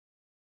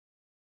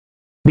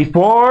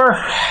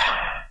 Before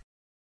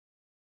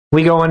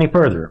we go any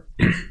further,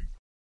 I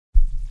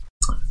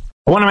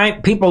want to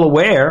make people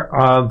aware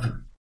of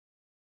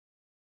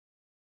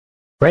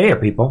right here,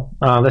 people.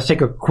 Let's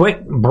take a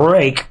quick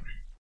break.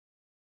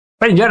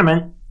 Ladies and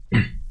gentlemen,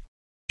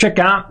 check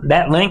out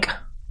that link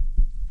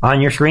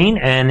on your screen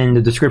and in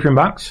the description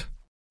box.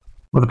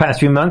 For the past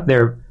few months,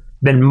 there have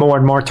been more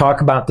and more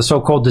talk about the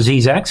so-called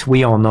Disease X.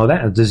 We all know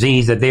that. A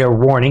disease that they are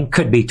warning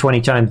could be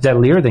 20 times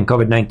deadlier than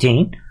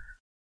COVID-19. Of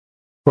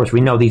course,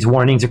 we know these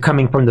warnings are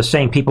coming from the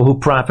same people who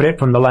profited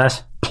from the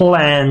last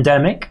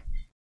plandemic.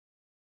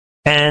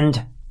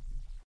 And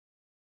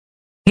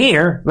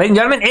here, ladies and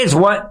gentlemen, is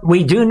what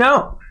we do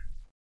know.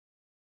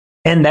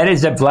 And that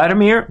is that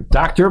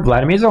Dr.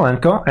 Vladimir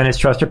Zelenko and his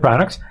trusted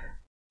products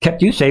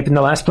kept you safe in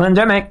the last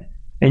pandemic.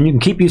 And you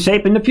can keep you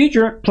safe in the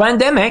future,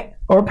 pandemic,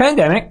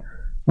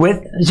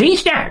 with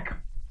Z-Stack.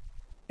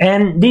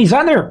 And these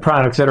other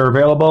products that are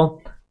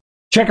available,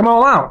 check them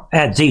all out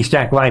at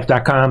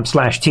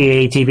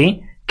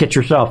zstacklife.com/TAATV. Get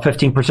yourself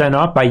 15%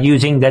 off by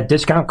using that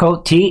discount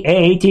code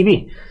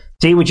TAATV.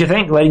 See what you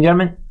think, ladies and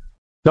gentlemen.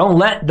 Don't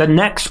let the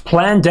next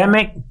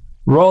pandemic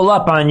roll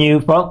up on you,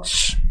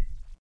 folks.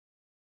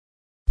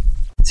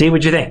 See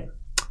what you think.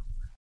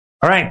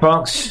 All right,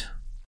 folks.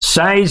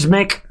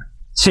 Seismic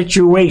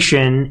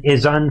situation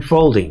is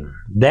unfolding.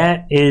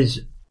 That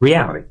is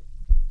reality.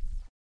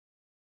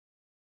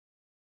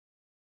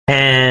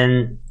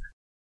 And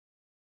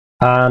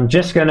I'm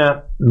just going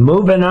to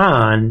moving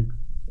on.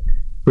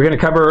 We're going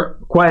to cover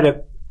quite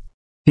a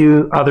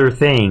few other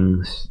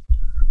things.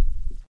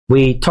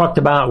 We talked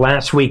about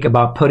last week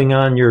about putting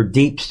on your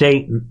deep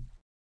state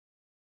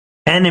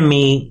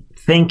enemy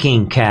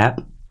thinking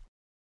cap.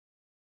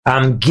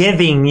 I'm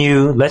giving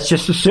you, let's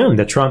just assume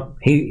that Trump,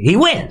 he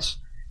wins.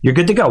 You're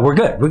good to go. We're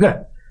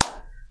good.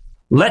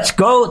 Let's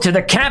go to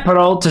the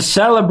Capitol to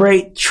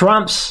celebrate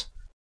Trump's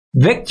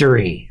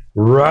victory,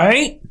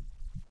 right?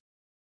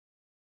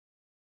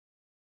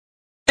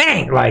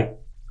 Ain't like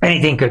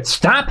anything could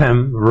stop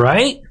him,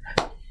 right?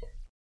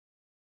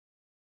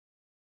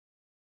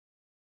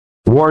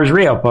 War is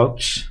real,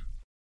 folks.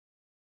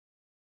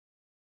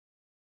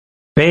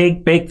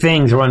 Big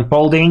things are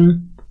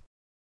unfolding,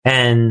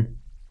 and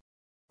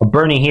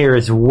Bernie here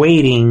is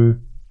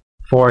waiting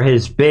for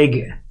his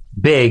big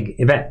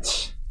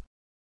events.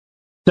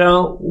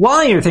 So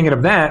while you're thinking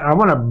of that, I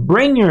want to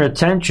bring your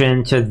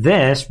attention to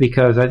this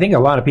because I think a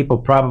lot of people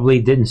probably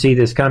didn't see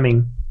this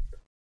coming.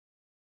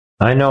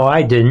 I know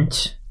I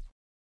didn't.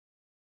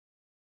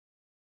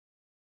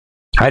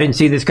 I didn't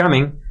see this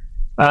coming.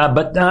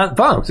 But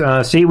folks,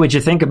 see what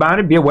you think about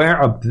it. Be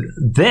aware of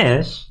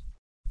this.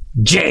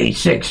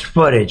 J6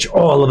 footage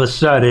all of a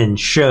sudden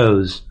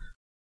shows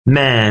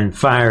man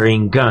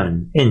firing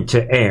gun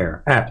into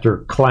air after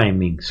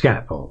climbing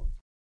scaffold.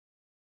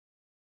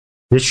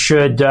 This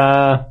should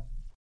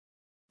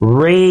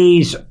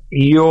raise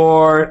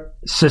your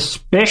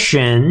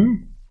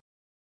suspicion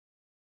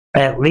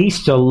at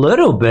least a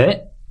little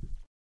bit.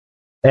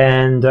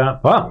 And,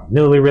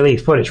 newly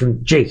released footage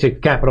from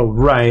J6 Capitol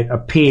riot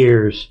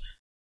appears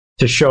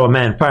to show a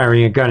man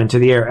firing a gun into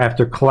the air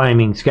after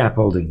climbing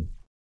scaffolding.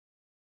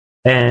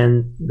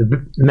 And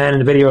the man in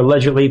the video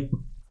allegedly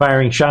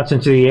firing shots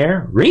into the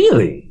air?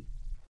 Really?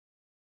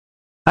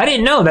 I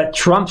didn't know that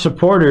Trump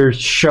supporters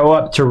show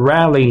up to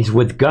rallies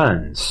with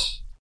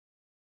guns.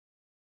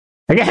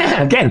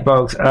 Again,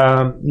 folks,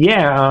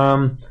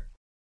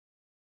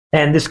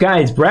 And this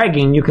guy is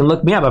bragging. You can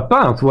look me up. But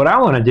folks, what I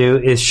want to do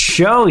is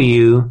show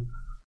you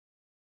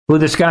who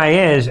this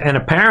guy is. And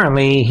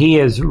apparently he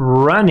is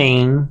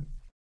running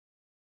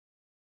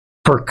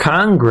for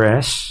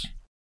Congress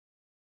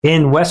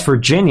in West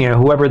Virginia,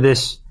 whoever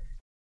this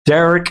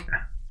Derek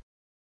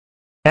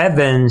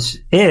Evans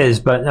is.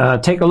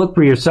 But take a look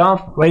for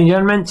yourself, ladies and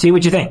gentlemen. See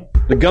what you think.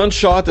 The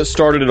gunshot that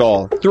started it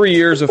all. 3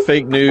 years of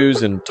fake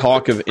news and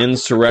talk of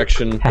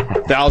insurrection,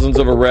 thousands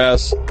of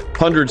arrests,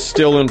 hundreds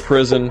still in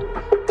prison,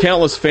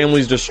 countless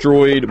families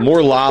destroyed,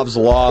 more lives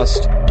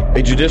lost,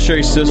 a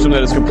judiciary system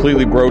that is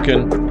completely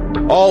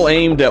broken, all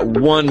aimed at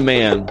one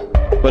man,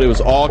 but it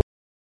was all.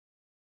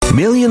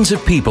 Millions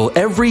of people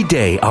every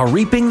day are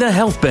reaping the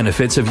health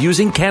benefits of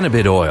using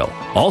cannabis oil,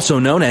 also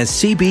known as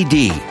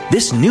CBD.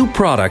 This new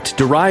product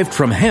derived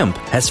from hemp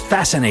has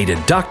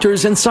fascinated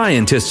doctors and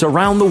scientists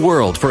around the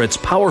world for its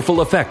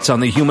powerful effects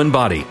on the human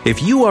body.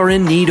 If you are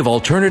in need of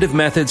alternative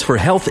methods for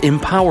health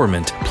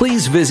empowerment,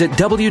 please visit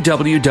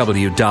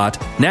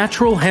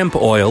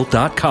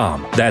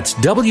www.naturalhempoil.com. That's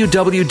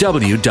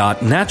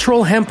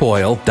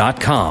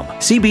www.naturalhempoil.com.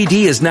 CBD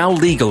is now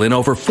legal in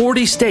over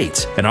 40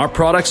 states, and our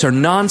products are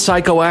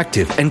non-psychoactive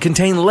and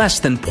contain less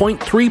than 0.3%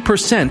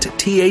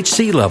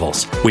 THC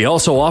levels. We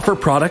also offer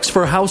products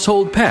for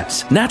household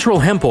pets.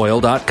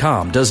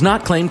 NaturalHempOil.com does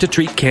not claim to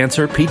treat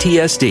cancer,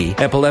 PTSD,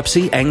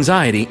 epilepsy,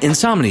 anxiety,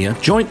 insomnia,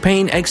 joint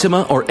pain,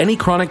 eczema, or any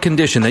chronic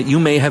condition that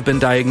you may have been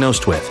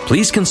diagnosed with.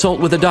 Please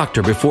consult with a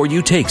doctor before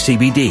you take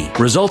CBD.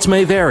 Results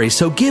may vary,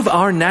 so give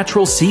our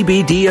natural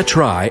CBD a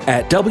try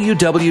at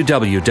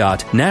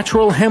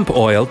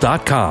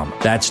www.naturalhempoil.com.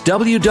 That's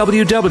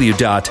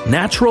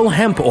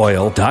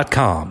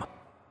www.naturalhempoil.com.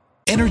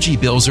 Energy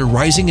bills are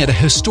rising at a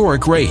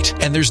historic rate,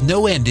 and there's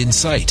no end in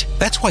sight.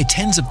 That's why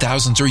tens of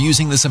thousands are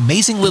using this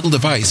amazing little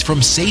device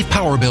from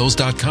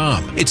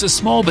SavePowerBills.com. It's a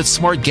small but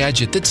smart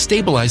gadget that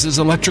stabilizes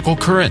electrical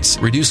currents,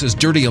 reduces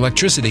dirty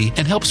electricity,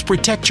 and helps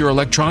protect your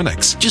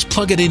electronics. Just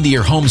plug it into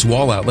your home's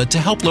wall outlet to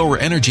help lower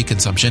energy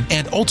consumption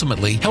and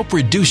ultimately help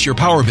reduce your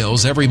power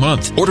bills every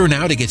month. Order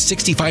now to get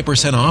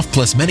 65% off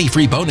plus many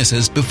free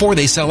bonuses before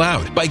they sell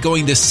out by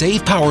going to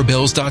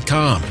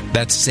SavePowerBills.com.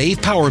 That's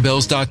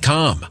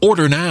SavePowerBills.com.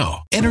 Order now.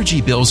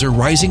 Energy bills are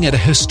rising at a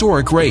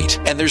historic rate,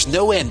 and there's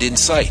no end in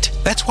sight.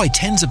 That's why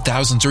tens of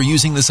thousands are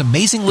using this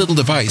amazing little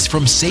device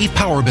from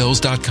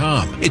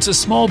SavePowerBills.com. It's a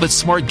small but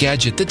smart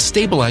gadget that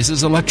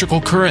stabilizes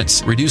electrical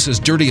currents, reduces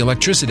dirty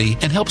electricity,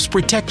 and helps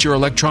protect your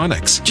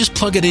electronics. Just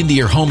plug it into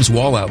your home's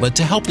wall outlet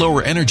to help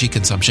lower energy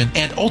consumption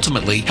and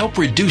ultimately help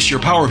reduce your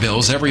power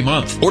bills every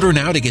month. Order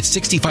now to get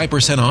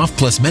 65% off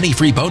plus many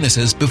free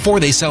bonuses before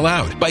they sell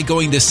out by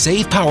going to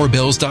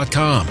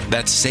SavePowerBills.com.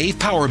 That's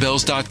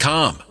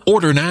SavePowerBills.com.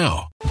 Order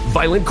now.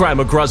 Violent crime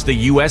across the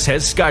U.S.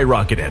 has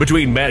skyrocketed.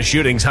 Between mass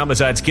shootings,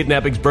 homicides,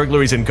 kidnappings,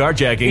 burglaries, and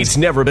carjackings, it's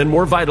never been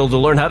more vital to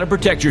learn how to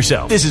protect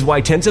yourself. This is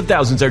why tens of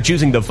thousands are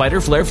choosing the Fighter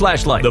Flare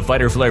flashlight. The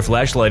Fighter Flare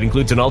flashlight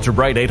includes an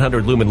ultra-bright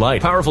 800-lumen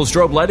light, powerful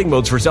strobe lighting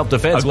modes for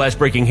self-defense, a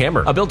glass-breaking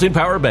hammer, a built-in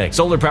power bank,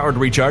 solar-powered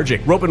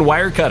recharging, rope and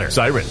wire cutter,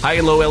 siren, high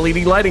and low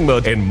LED lighting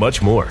mode, and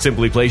much more.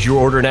 Simply place your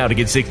order now to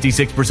get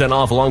 66%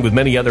 off along with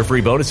many other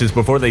free bonuses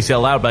before they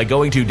sell out by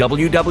going to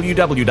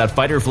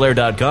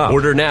www.fighterflare.com.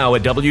 Order now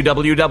at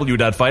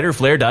www.fighterflare.com.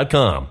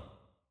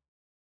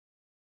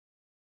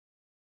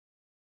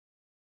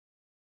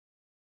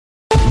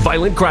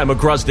 Violent crime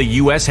across the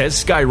U.S.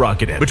 has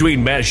skyrocketed.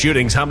 Between mass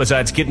shootings,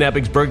 homicides,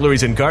 kidnappings,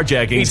 burglaries, and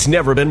carjackings, it's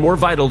never been more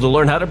vital to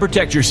learn how to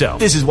protect yourself.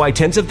 This is why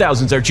tens of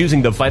thousands are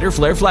choosing the Fighter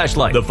Flare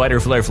flashlight. The Fighter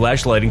Flare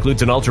flashlight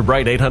includes an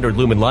ultra-bright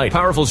 800-lumen light,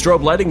 powerful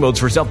strobe lighting modes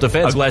for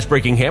self-defense, a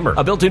glass-breaking hammer,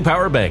 a built-in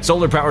power bank,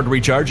 solar-powered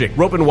recharging,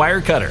 rope and wire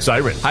cutter,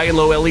 siren, high and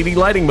low LED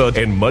lighting mode,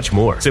 and much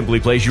more.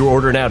 Simply place your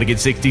order now to get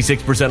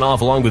 66%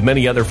 off along with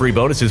many other free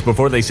bonuses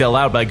before they sell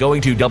out by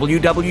going to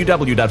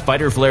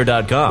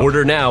www.fighterflare.com.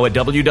 Order now at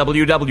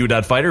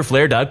www.fighterflare.com.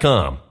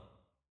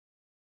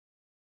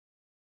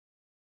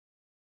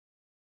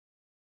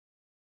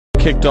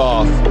 Kicked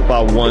off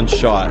by one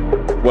shot.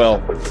 Well,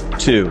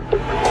 two.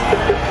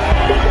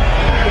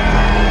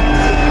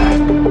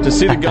 To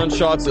see the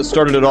gunshots that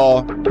started it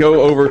all,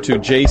 go over to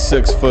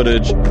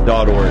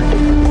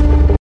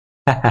j6footage.org.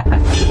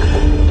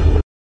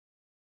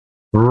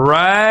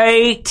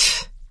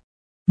 Right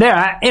there.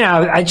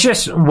 I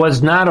just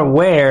was not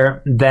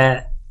aware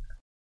that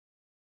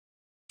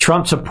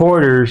Trump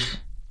supporters.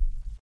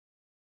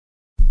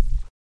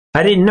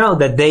 I didn't know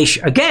that they.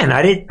 Again,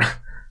 I didn't.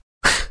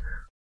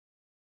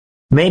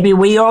 Maybe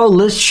we owe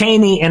Liz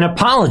Cheney an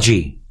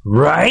apology,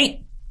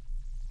 right?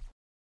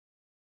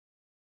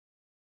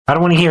 I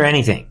don't want to hear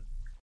anything,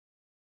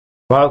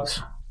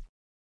 folks.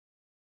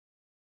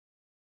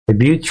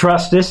 If you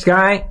trust this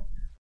guy,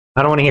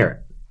 I don't want to hear it.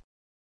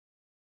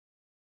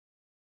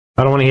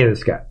 I don't want to hear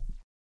this guy.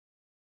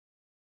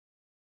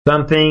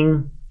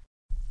 Something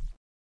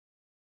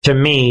to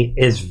me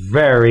is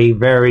very,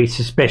 very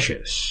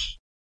suspicious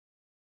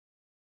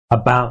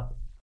about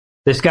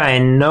this guy,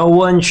 and no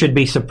one should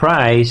be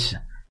surprised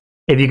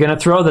if you're going to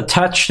throw the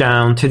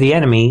touchdown to the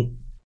enemy,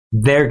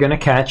 they're going to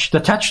catch the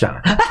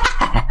touchdown.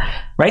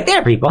 Right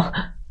there, people.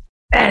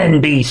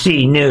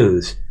 NBC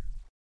News.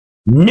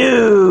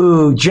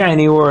 New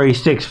January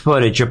 6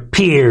 footage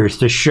appears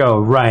to show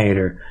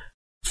rioter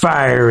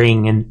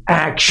firing an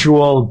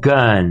actual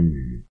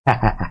gun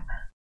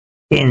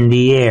in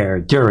the air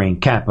during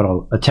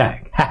Capitol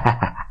attack.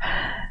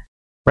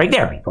 Right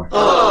there, people.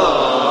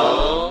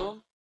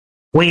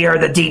 We are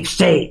the deep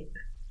state.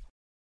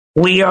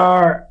 We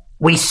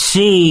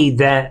see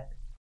that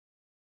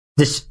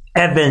this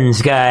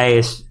Evans guy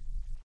is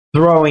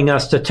throwing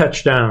us the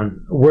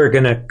touchdown. We're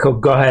going to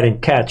go ahead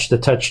and catch the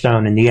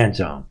touchdown in the end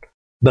zone.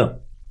 Boom.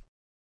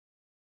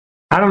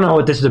 I don't know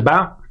what this is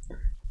about,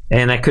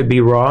 and I could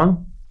be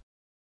wrong.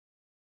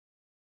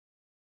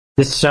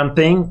 This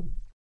something,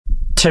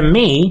 to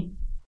me,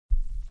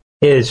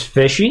 is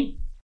fishy.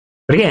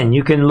 But again,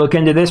 you can look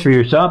into this for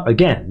yourself.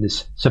 Again,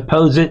 this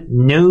supposed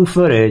new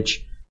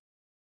footage.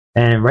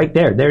 And right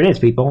there it is,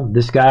 people.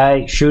 This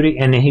guy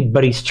shooting,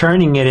 but he's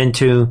turning it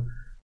into,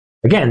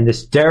 again,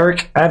 this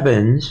Derek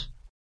Evans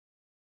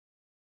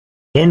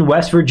in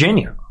West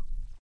Virginia.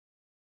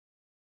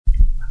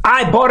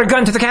 I bought a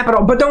gun to the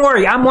Capitol, but don't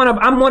worry, I'm one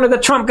of the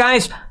Trump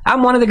guys.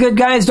 I'm one of the good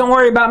guys. Don't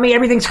worry about me.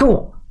 Everything's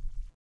cool.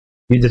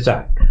 You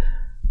decide.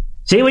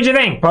 See what you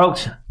think,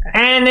 folks.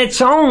 And it's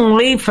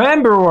only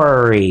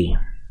February.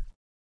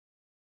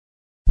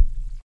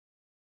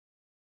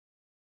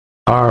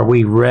 Are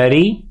we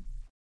ready?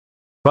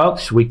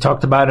 Folks, we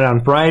talked about it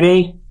on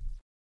Friday.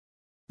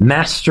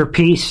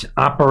 Masterpiece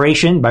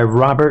Operation by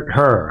Robert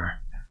Hur.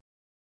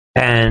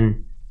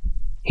 And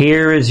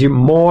here is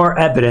more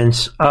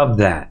evidence of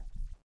that.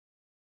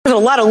 There's a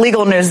lot of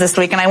legal news this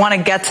week, and I want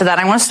to get to that.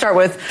 I want to start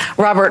with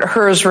Robert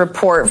Hur's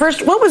report.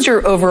 First, what was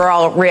your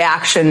overall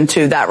reaction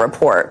to that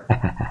report?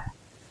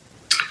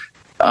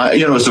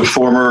 As a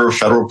former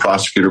federal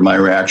prosecutor, my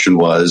reaction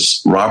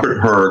was Robert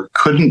Hur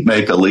couldn't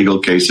make a legal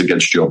case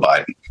against Joe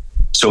Biden.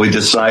 So he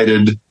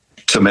decided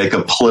to make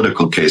a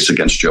political case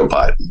against Joe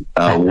Biden.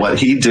 What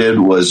he did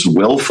was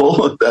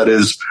willful. That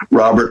is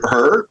Robert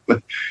Hur.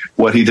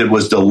 What he did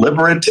was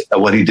deliberate.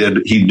 What he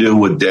knew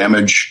would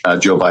damage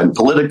Joe Biden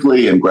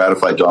politically and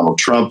gratify Donald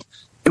Trump.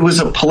 It was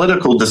a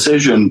political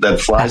decision that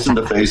flies in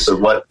the face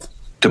of what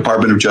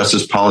Department of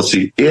Justice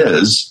policy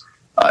is.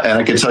 And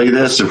I can tell you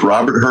this, if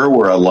Robert Hur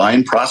were a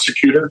line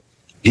prosecutor,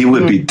 he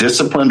would be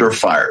disciplined or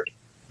fired.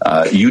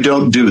 You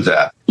don't do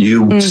that.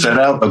 You set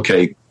out,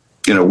 okay,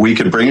 we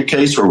can bring a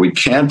case or we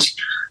can't,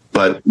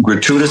 but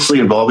gratuitously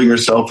involving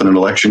yourself in an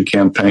election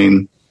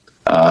campaign,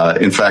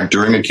 in fact,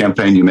 during a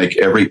campaign, you make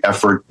every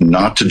effort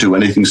not to do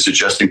anything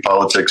suggesting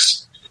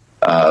politics.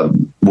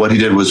 What he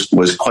did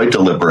was quite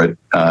deliberate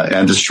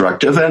and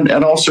destructive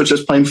and also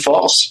just plain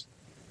false.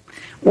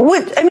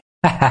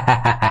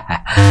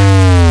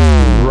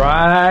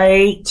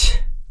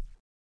 Right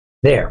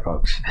there,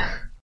 folks.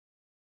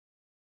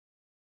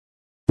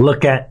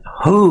 Look at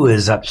who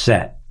is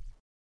upset.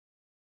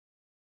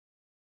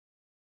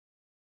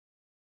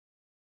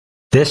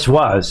 This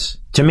was,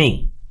 to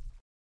me,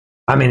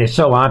 it's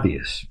so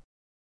obvious.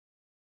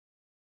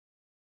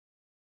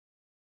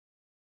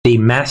 The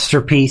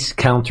masterpiece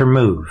counter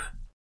move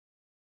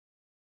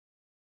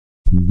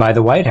by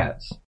the White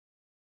House.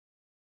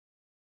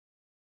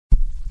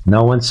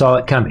 No one saw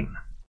it coming.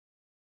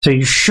 So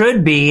you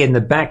should be in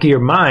the back of your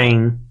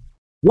mind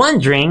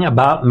wondering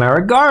about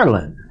Merrick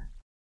Garland.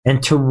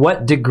 And to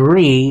what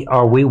degree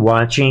are we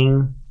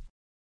watching?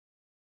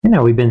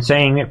 We've been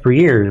saying it for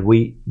years.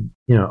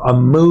 A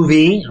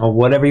movie or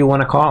whatever you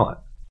want to call it.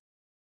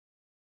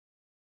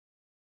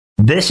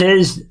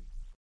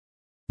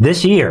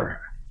 This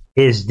year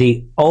is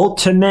the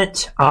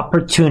ultimate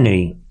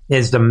opportunity,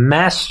 is the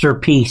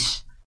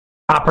masterpiece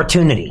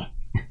opportunity,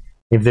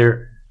 if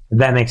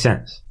that makes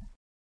sense.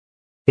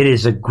 It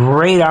is a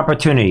great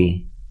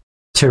opportunity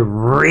to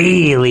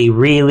really,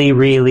 really,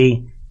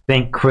 really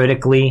think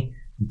critically,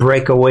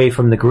 break away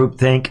from the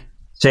groupthink,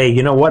 say,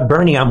 you know what,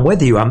 Bernie, I'm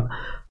with you.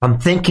 I'm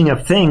thinking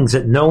of things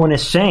that no one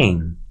is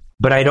saying,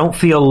 but I don't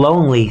feel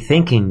lonely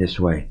thinking this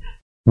way.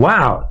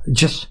 Wow,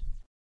 just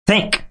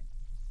think.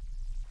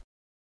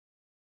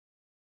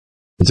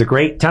 It's a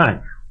great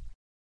time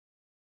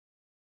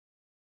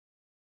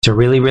to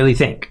really, really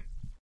think.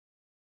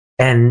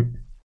 And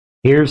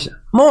here's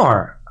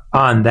more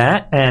on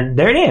that, and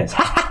there it is.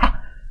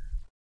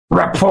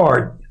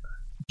 Report: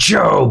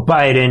 Joe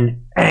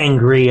Biden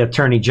angry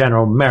Attorney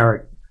General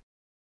Merrick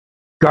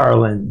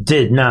Garland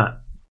did not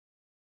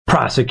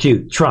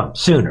prosecute Trump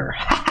sooner.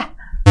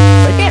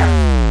 Right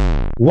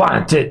there.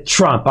 Wanted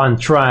Trump on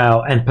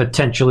trial and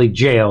potentially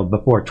jailed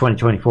before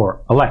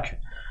 2024 election.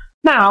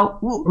 Now,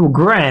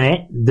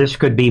 granted, this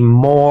could be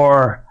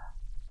more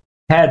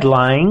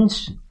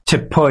headlines to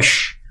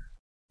push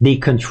the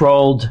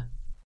controlled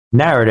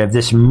narrative,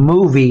 this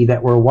movie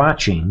that we're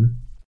watching,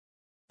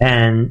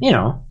 and,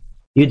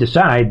 you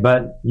decide,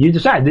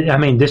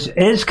 this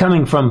is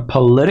coming from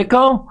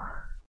Politico.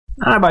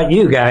 I don't know about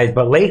you guys,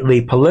 but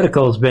lately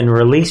Politico's been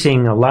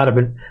releasing a lot of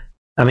it.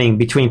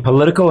 Between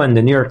Politico and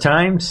the New York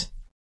Times,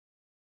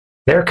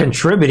 they're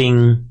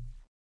contributing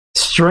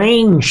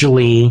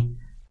strangely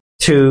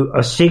to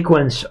a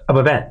sequence of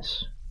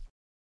events.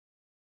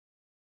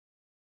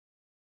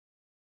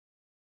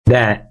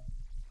 that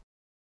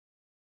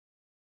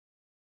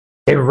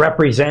it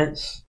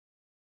represents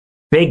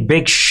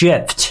big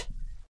shift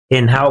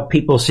in how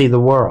people see the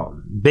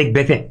world. Big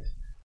things.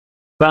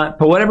 But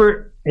for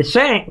whatever it's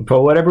saying,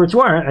 for whatever it's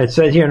worth, it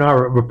says here in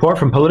our report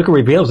from Politico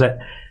reveals that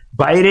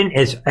Biden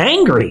is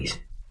angry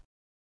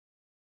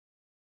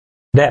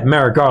that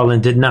Merrick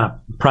Garland did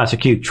not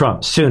prosecute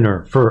Trump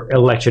sooner for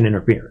election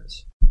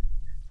interference.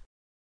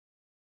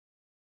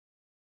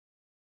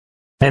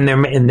 And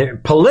they're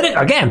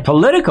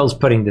Politico's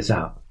putting this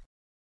out.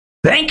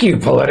 Thank you,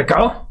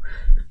 Politico.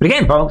 But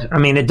again, folks, I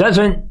mean, you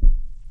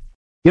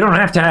don't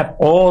have to have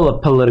all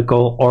of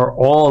Politico or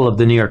all of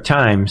the New York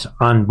Times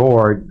on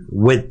board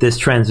with this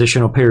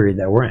transitional period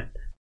that we're in.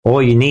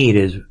 All you need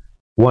is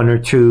one or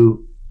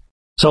two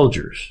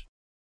soldiers,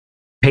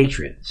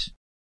 patriots,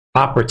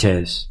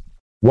 operatives,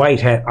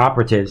 white hat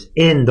operatives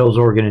in those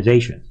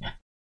organizations.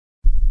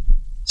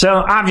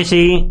 So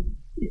obviously,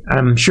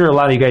 I'm sure a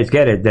lot of you guys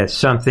get it, that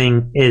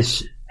something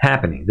is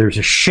happening. There's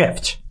a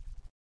shift,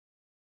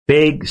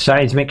 big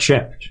seismic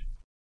shift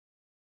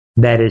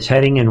that is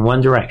heading in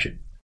one direction.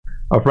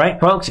 All right,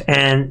 folks,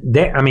 and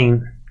there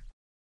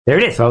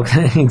it is, folks.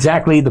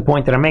 Exactly the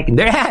point that I'm making.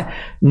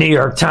 New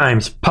York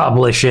Times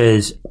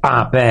publishes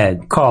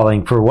op-ed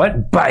calling for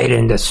what?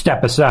 Biden to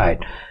step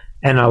aside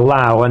and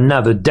allow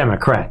another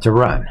Democrat to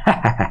run.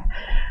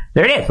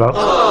 There it is, folks.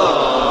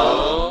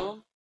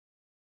 Aww.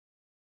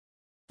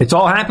 It's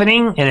all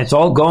happening, and it's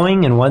all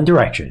going in one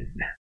direction.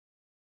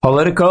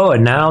 Politico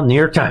and now New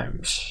York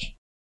Times.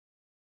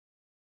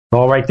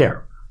 All right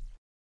there.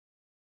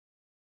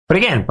 But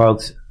again,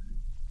 folks,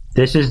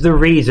 this is the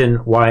reason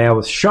why I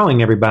was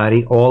showing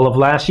everybody all of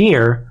last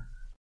year.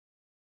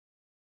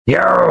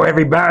 Yo,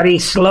 everybody,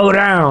 slow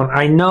down.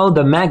 I know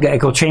the mega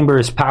echo chamber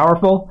is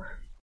powerful,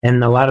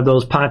 and a lot of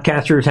those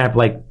podcasters have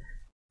like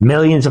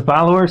millions of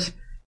followers.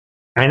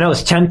 I know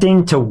it's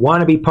tempting to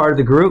want to be part of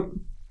the group.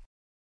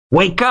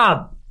 Wake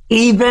up.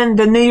 Even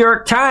the New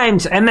York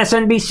Times,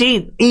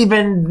 MSNBC,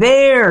 even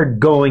they're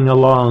going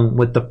along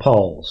with the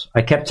polls.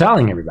 I kept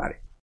telling everybody.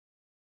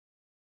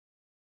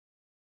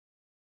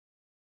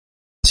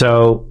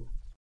 So,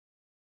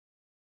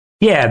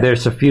 yeah,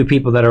 there's a few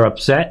people that are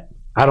upset.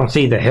 I don't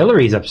see that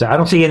Hillary's upset. I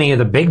don't see any of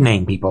the big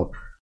name people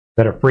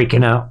that are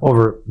freaking out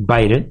over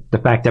Biden, the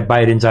fact that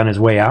Biden's on his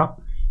way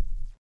out.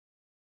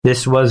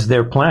 This was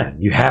their plan.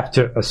 You have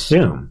to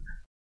assume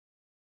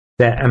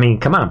that, I mean,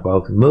 come on,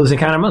 folks, moves and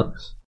kind of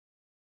moves.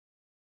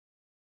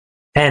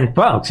 And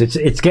folks,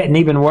 it's getting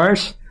even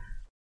worse.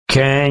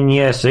 Can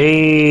you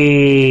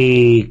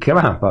see? Come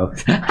on,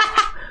 folks.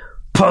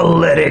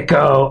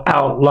 Politico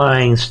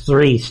outlines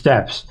 3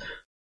 steps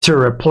to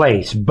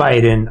replace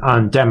Biden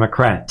on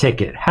Democrat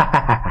ticket.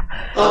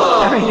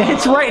 I mean,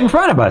 it's right in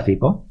front of us,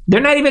 people. They're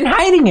not even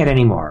hiding it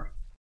anymore.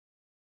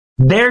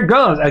 There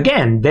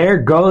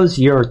goes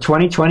your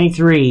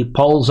 2023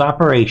 polls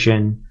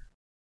operation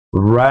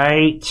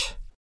right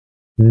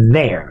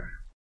there.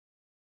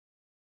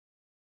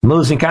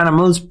 Moves and kind of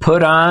moves.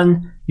 Put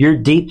on your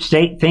deep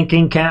state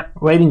thinking cap,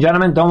 ladies and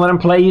gentlemen. Don't let them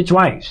play you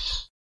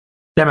twice.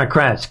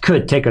 Democrats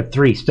could take a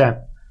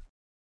 3-step,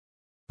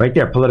 right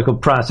there, political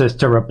process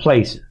to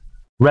replace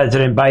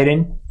President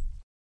Biden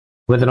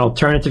with an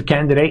alternative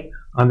candidate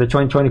on the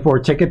 2024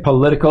 ticket.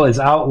 Politico is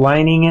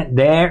outlining it.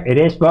 There it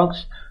is,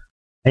 folks.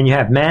 And you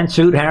have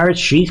Mansout Harris.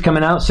 She's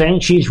coming out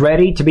saying she's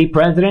ready to be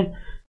president.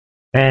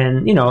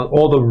 And, you know,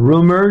 all the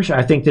rumors.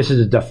 I think this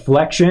is a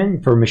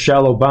deflection for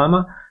Michelle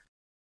Obama.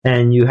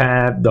 And you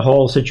have the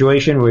whole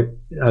situation with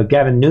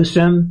Gavin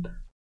Newsom.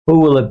 Who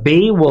will it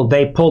be? Will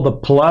they pull the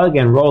plug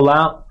and roll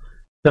out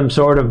some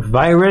sort of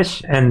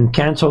virus and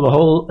cancel the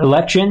whole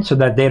election so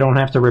that they don't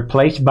have to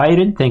replace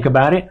Biden? Think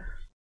about it.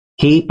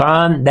 Keep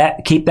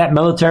that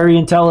military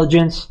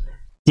intelligence,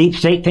 deep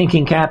state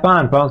thinking cap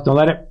on, folks. Don't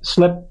let it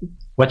slip.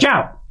 Watch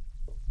out.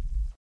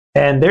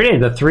 And there it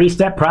is, the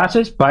 3-step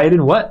process.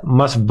 Biden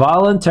must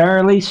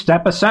voluntarily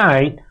step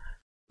aside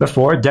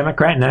before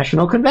Democrat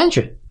National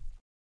Convention.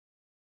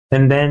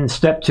 And then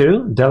step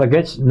 2,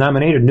 delegates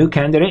nominate a new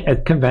candidate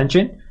at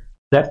convention.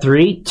 Step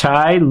 3,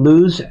 tie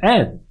loose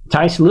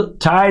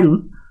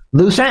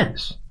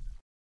ends.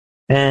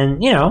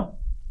 And, you know,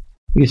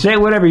 you say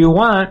whatever you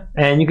want,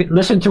 and you can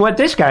listen to what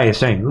this guy is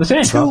saying. Listen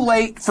in. Too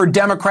late for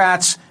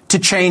Democrats to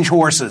change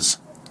horses.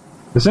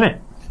 Listen in.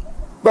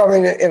 Well, I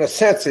mean, in a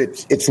sense,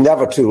 it's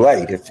never too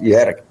late. If you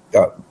had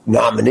a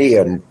nominee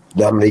and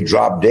nominee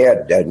dropped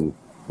dead, then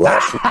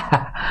last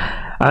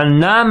a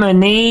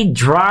nominee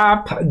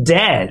drop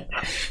dead.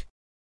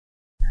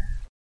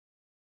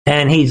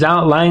 And he's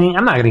outlining,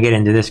 I'm not going to get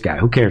into this guy.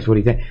 Who cares what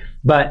he thinks?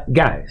 But,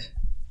 guys,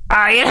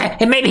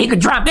 and maybe he could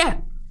drop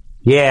dead.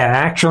 Yeah,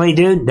 actually,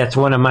 dude, that's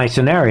one of my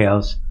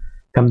scenarios.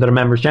 Come to the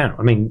members channel.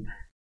 I mean,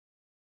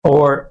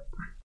 or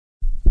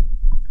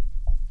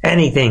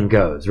anything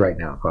goes right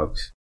now,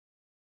 folks.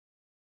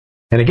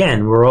 And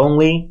again, we're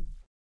only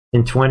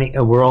in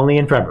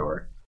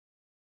February.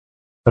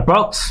 But,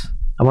 folks,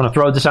 I want to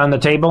throw this on the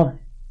table.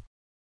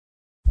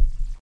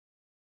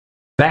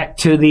 Back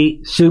to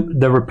the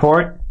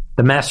report,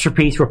 the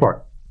masterpiece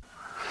report.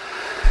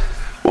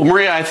 Well,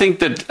 Maria, I think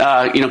that,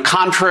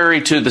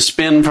 contrary to the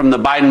spin from the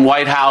Biden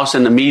White House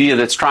and the media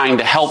that's trying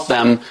to help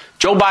them,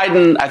 Joe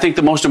Biden, I think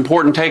the most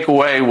important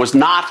takeaway was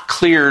not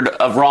cleared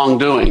of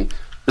wrongdoing.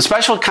 The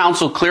special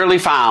counsel clearly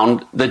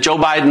found that Joe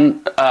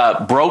Biden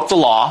broke the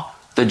law,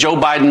 that Joe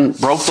Biden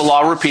broke the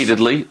law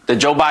repeatedly, that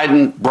Joe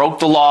Biden broke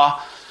the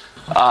law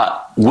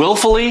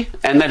willfully,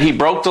 and that he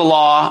broke the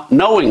law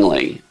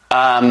knowingly.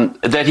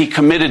 That he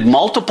committed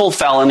multiple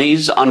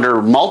felonies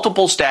under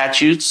multiple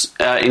statutes,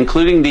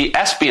 including the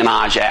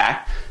Espionage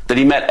Act, that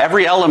he met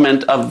every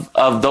element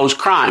of those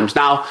crimes.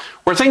 Now,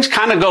 where things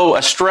kind of go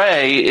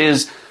astray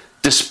is,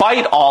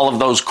 despite all of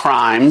those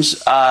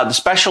crimes, the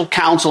special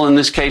counsel, in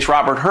this case,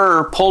 Robert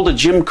Hur, pulled a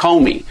Jim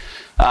Comey.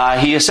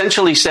 He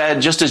essentially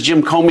said, just as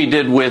Jim Comey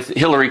did with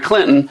Hillary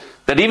Clinton,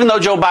 that even though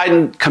Joe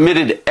Biden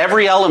committed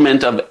every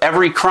element of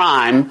every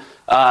crime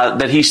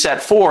that he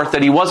set forth,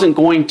 that he wasn't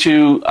going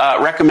to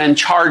recommend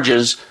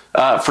charges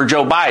for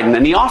Joe Biden.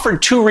 And he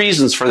offered two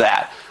reasons for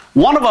that.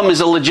 One of them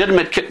is a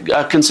legitimate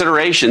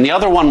consideration. The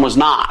other one was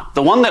not.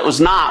 The one that was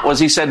not was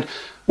he said,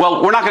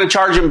 well, we're not going to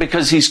charge him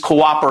because he's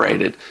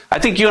cooperated. I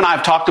think you and I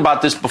have talked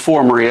about this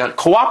before, Maria.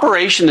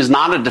 Cooperation is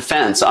not a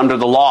defense under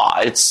the law.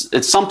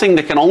 It's something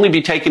that can only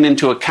be taken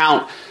into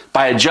account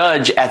by a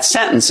judge at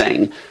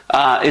sentencing.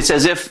 It's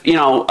as if,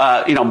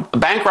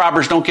 bank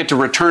robbers don't get to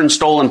return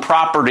stolen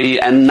property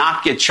and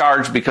not get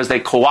charged because they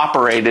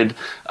cooperated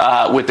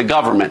with the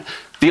government.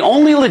 The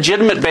only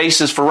legitimate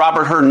basis for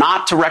Robert Hur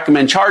not to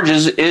recommend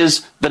charges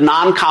is the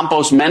non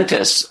compos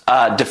mentis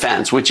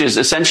defense, which is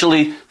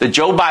essentially that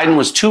Joe Biden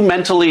was too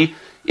mentally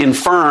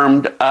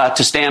infirmed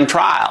to stand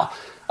trial.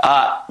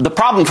 The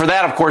problem for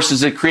that, of course,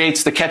 is it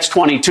creates the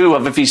catch-22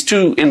 of if he's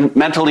too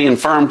mentally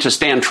infirm to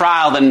stand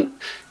trial, then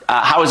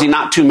how is he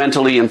not too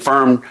mentally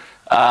infirm,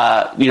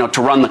 to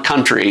run the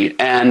country?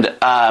 And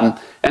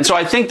so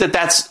I think that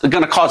that's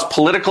going to cause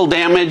political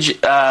damage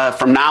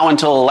from now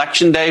until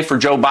Election Day for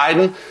Joe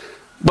Biden.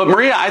 But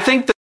Maria, I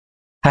think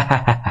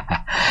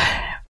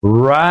that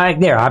right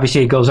there,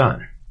 obviously it goes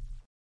on.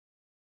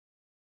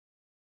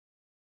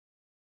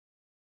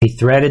 He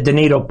threaded the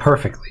needle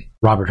perfectly,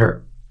 Robert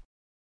Hur.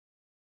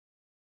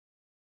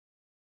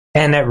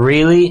 And that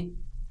really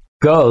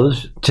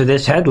goes to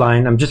this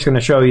headline. I'm just going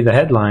to show you the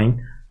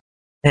headline.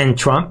 And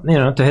Trump,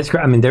 to his,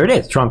 there it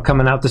is. Trump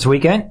coming out this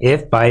weekend.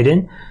 If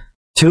Biden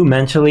too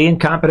mentally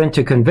incompetent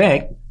to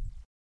convict,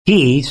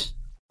 he's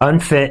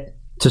unfit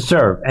to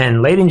serve.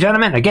 And ladies and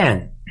gentlemen,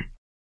 again,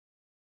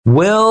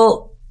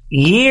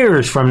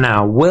 years from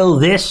now, will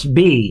this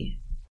be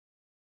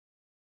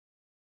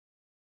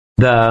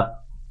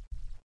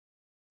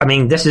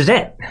this is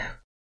it.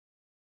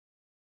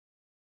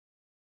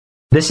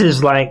 This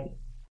is like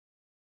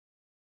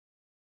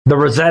the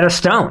Rosetta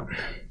Stone.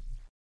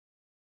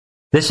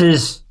 This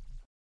is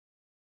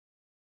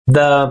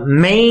the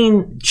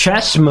main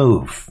chess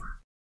move.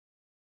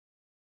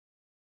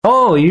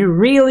 Oh, you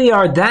really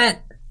are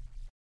that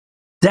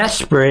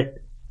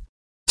desperate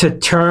to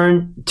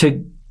turn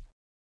to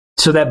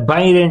so that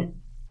Biden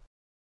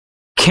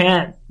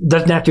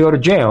doesn't have to go to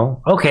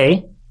jail?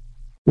 Okay,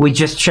 we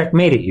just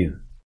checkmated you.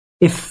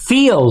 It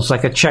feels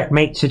like a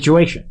checkmate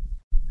situation.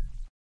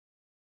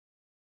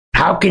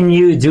 How can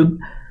you do,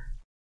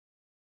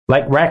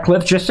 like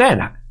Ratcliffe just said,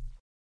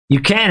 you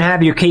can't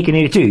have your cake and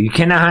eat it too. You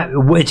cannot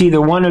it's either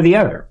one or the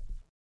other.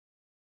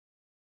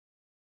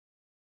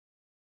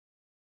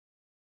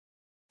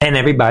 And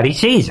everybody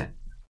sees it.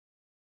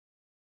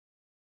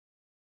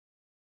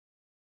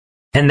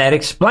 And that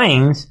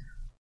explains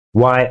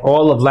why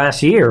all of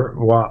last year,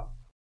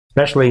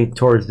 especially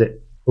towards the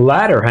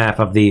latter half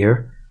of the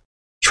year,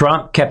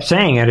 Trump kept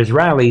saying at his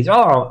rallies,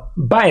 oh,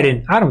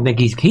 Biden, I don't think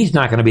he's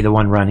not going to be the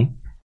one running.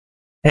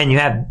 And you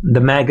have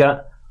the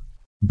MAGA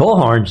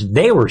bullhorns,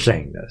 they were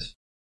saying this.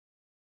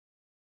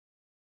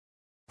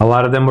 A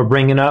lot of them were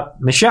bringing up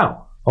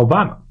Michelle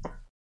Obama.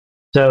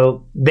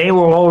 So they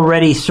were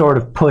already sort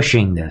of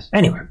pushing this.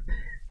 Anyway.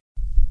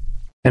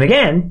 And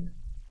again,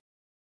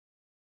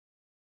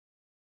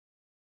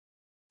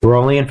 we're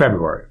only in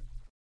February.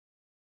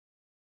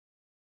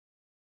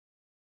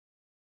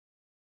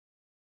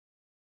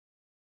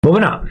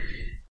 Moving on.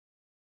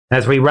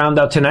 As we round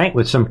out tonight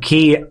with some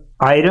key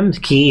items,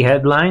 key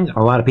headlines.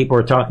 A lot of people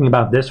are talking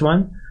about this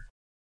one.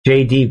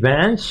 J.D.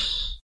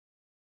 Vance.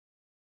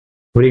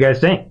 What do you guys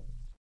think?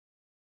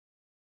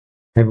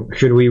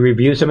 Should we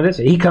review some of this?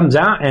 He comes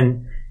out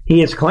and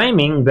he is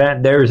claiming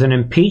that there's an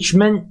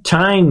impeachment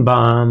time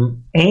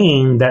bomb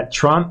aimed at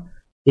Trump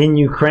in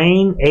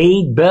Ukraine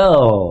aid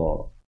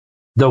bill.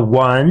 The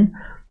one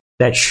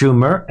that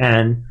Schumer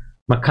and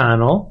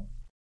McConnell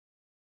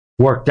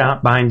worked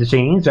out behind the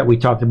scenes that we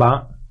talked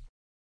about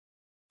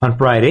on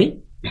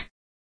Friday.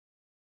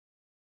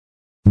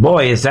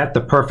 Boy, is that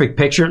the perfect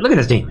picture. Look at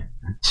this demon.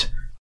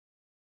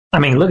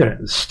 Look at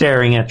it,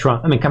 staring at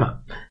Trump. Come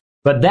on.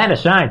 But that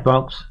aside,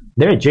 folks,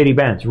 there J.D.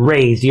 Vance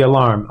raised the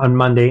alarm on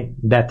Monday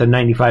that the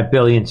 $95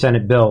 billion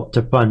Senate bill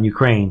to fund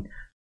Ukraine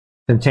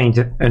contains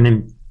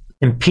an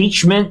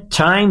impeachment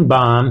time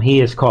bomb,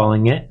 he is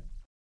calling it,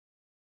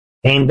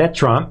 aimed at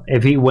Trump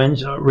if he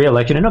wins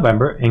re-election in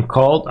November and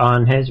called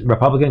on his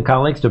Republican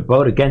colleagues to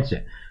vote against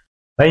it.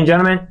 Ladies and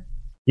gentlemen,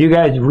 you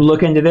guys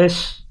look into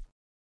this.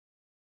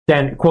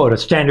 Quote, a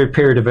standard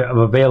period of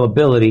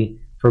availability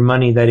for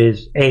money that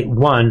is,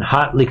 one,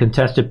 hotly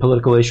contested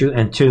political issue,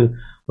 and two,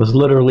 was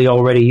literally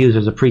already used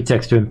as a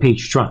pretext to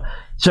impeach Trump.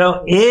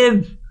 So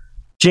if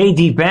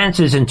J.D.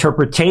 Vance's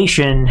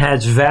interpretation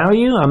has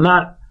value, I'm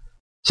not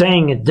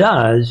saying it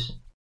does.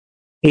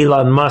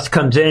 Elon Musk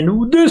comes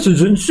in, this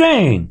is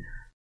insane.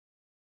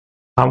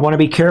 I want to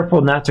be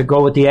careful not to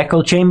go with the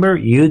echo chamber.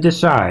 You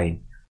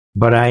decide.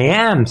 But I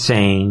am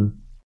saying,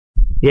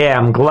 yeah,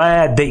 I'm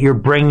glad that you're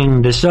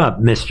bringing this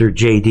up, Mr.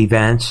 J.D.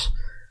 Vance.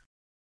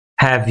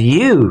 Have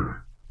you,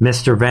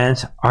 Mr.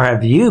 Vance, or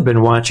have you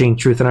been watching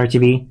Truth and Art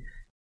TV?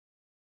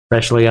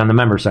 Especially on the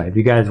member side. If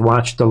you guys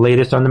watched the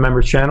latest on the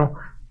members channel,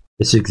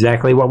 this is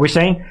exactly what we're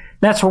saying.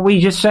 That's what we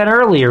just said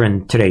earlier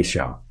in today's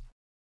show.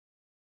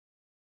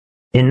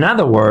 In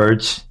other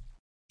words,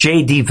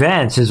 J.D.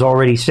 Vance is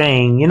already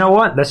saying, you know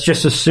what, let's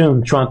just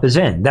assume Trump is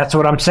in. That's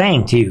what I'm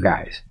saying to you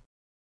guys.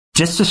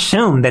 Just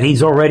assume that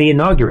he's already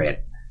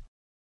inaugurated.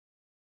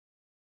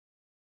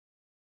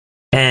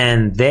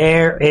 And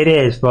there it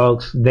is,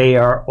 folks. They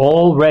are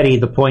already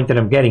the point that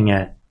I'm getting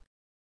at.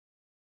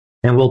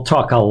 And we'll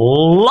talk a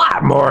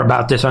lot more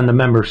about this on the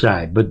member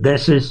side. But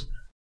this is...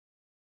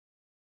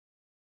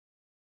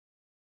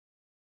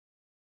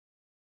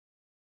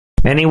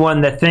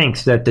 anyone that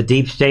thinks that the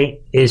deep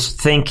state is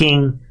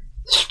thinking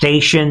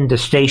station to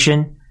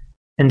station,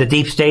 and the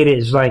deep state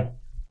is like,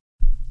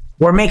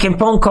 we're making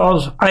phone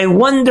calls, I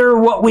wonder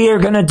what we are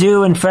going to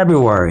do in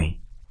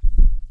February.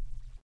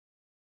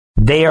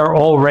 They are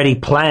already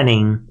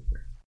planning.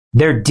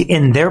 They're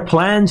in their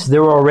plans,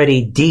 they're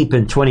already deep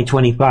in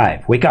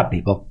 2025. Wake up,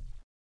 people.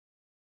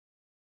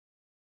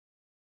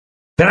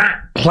 They're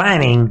not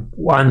planning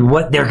on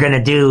what they're going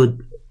to do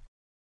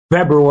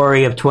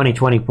February of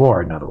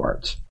 2024, in other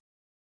words.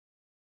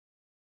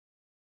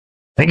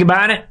 Think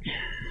about it.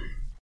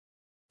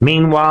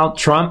 Meanwhile,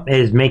 Trump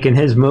is making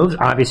his moves.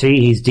 Obviously,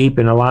 he's deep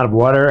in a lot of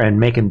water and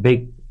making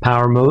big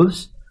power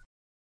moves.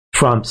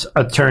 Trump's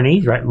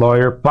attorneys, right,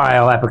 lawyer,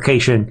 file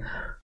application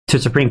to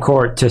Supreme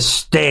Court to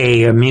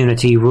stay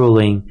immunity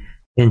ruling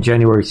in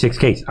January 6th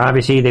case.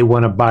 Obviously, they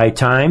want to buy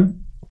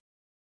time.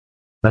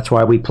 That's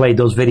why we played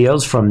those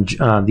videos from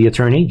the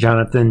attorney,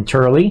 Jonathan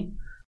Turley,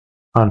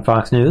 on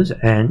Fox News.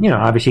 And,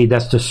 obviously,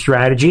 that's the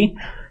strategy.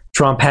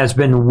 Trump has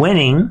been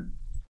winning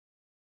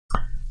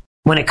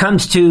when it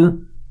comes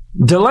to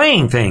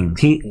delaying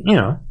things.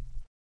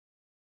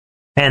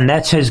 And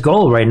that's his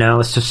goal right now,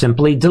 is to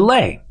simply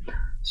delay.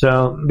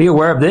 So be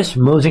aware of this.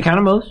 Moves and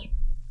counter moves.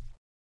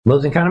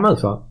 Moves and counter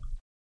moves, folks.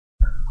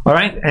 All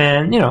right.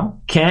 And,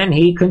 can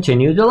he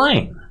continue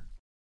delaying?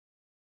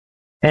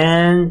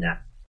 And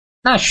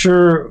not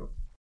sure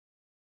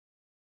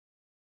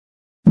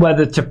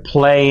whether to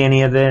play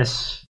any of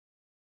this.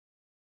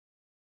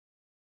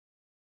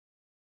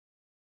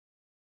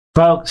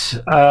 Folks,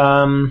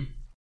 I'll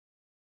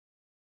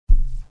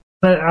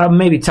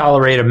maybe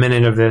tolerate a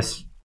minute of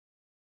this.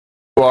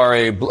 You are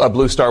a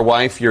Blue Star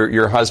wife.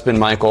 Your husband,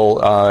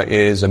 Michael,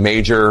 is a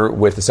major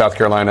with the South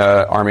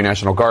Carolina Army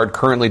National Guard,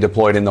 currently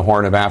deployed in the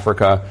Horn of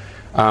Africa.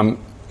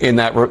 In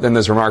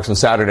those remarks on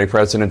Saturday,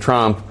 President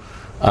Trump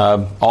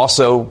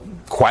also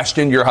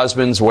questioned your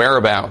husband's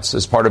whereabouts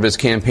as part of his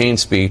campaign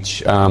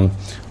speech. I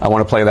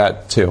want to play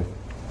that, too.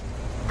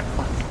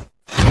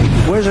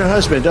 Where's her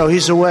husband? Oh,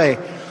 he's away.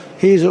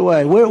 He's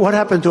away. What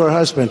happened to her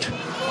husband?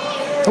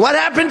 What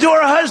happened to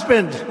her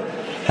husband?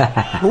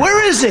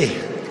 Where is he?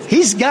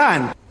 He's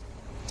gone.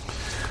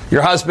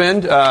 Your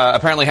husband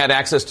apparently had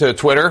access to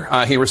Twitter.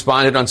 He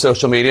responded on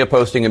social media,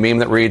 posting a meme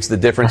that reads, "The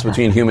difference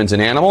between humans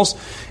and animals.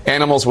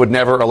 Animals would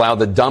never allow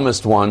the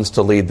dumbest ones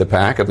to lead the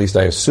pack." At least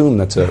I assume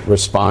that's a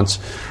response.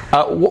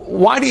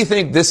 Why do you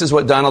think this is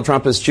what Donald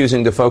Trump is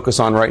choosing to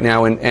focus on right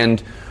now?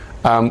 And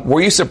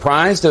were you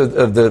surprised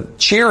of the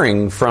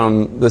cheering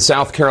from the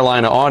South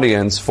Carolina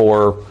audience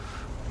for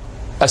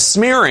a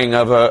smearing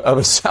of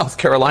a South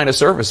Carolina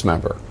service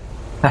member?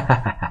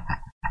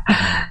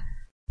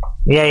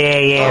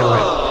 Yeah.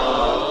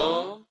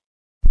 Right.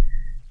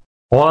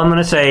 All I'm going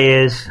to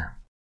say is,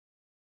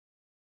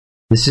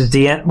 this is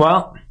the end.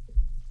 Well,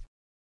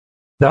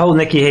 the whole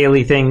Nikki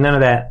Haley thing, none of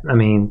that. I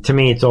mean, to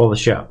me, it's all the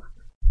show.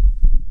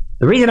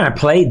 The reason I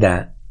played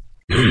that,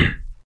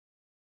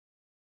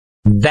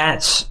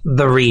 that's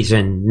the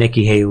reason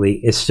Nikki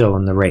Haley is still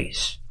in the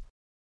race.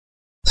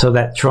 So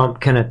that Trump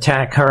can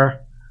attack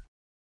her.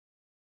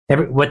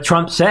 What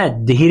Trump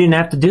said, he didn't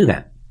have to do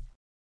that.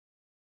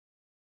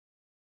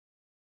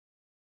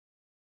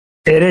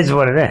 It is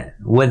what it is.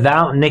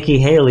 Without Nikki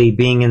Haley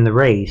being in the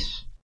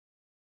race,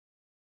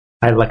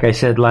 like I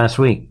said last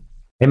week,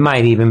 it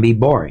might even be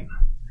boring.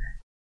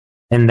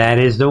 And that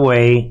is the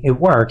way it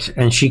works.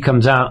 And she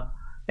comes out,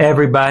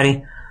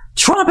 everybody,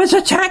 Trump is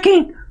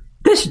attacking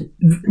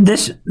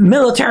this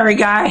military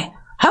guy.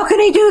 How can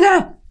he do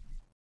that?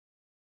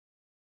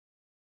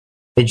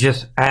 It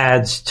just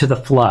adds to the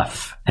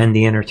fluff and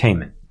the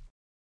entertainment.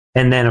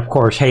 And then, of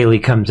course, Haley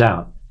comes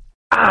out.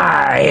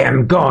 I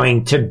am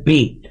going to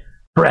beat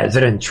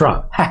President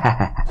Trump.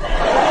 Again,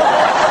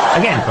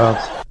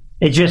 folks,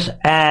 it just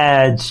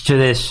adds to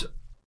this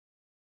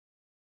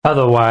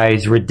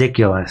otherwise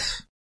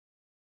ridiculous.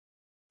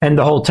 And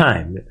the whole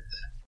time,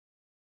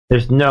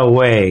 there's no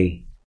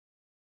way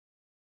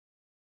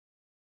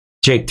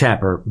Jake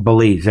Tapper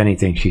believes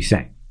anything she's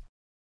saying.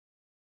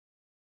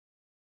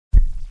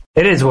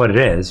 It is what it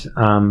is.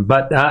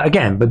 But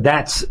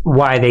that's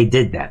why they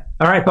did that.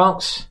 All right,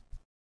 folks.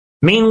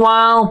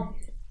 Meanwhile,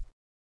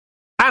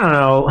 I don't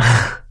know.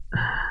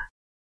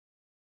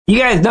 You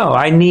guys know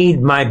I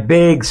need my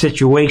big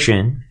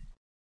situation.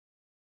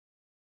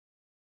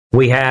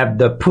 We have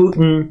the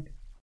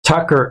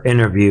Putin-Tucker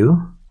interview.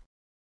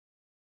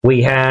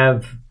 We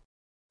have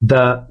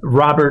the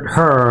Robert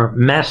Hur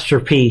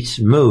masterpiece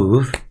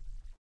move,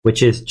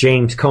 which is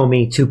James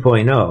Comey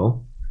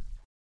 2.0.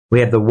 We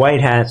have the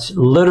White Hats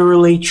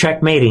literally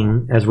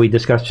checkmating, as we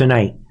discussed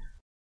tonight,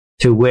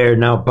 to where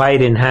now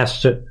Biden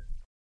has to,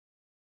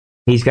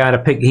 he's got to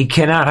pick, he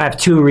cannot have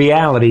two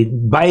realities.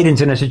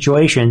 Biden's in a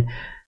situation,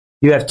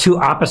 you have two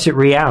opposite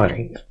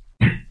realities.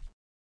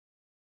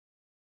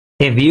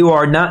 If you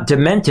are not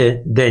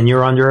demented, then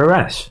you're under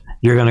arrest.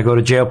 You're going to go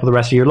to jail for the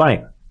rest of your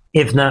life,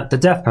 if not the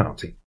death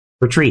penalty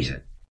for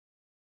treason.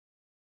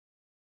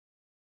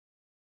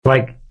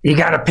 Like, you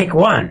got to pick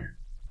one,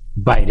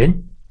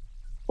 Biden,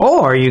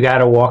 or you got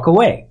to walk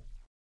away.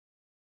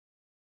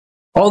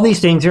 All these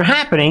things are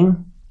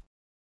happening.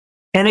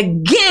 And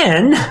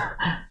again,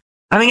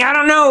 I mean, I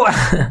don't know.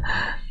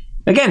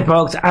 Again,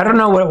 folks, I don't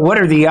know what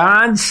are the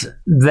odds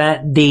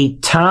that the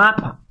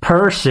top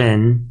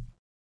person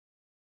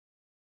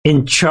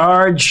in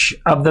charge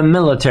of the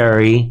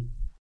military,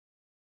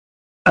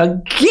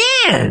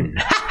 again,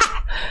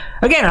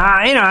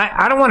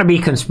 I don't want to be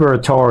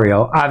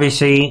conspiratorial.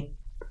 Obviously,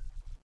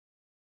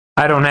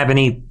 I don't have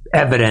any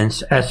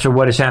evidence as to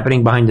what is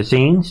happening behind the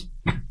scenes.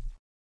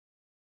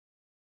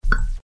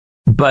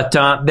 But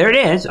there it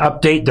is.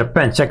 Update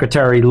Defense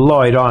Secretary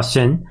Lloyd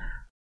Austin,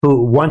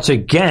 who once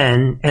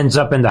again ends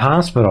up in the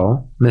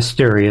hospital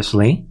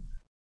mysteriously.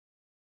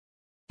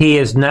 He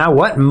is now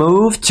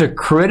moved to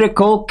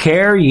critical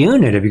care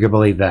unit, if you can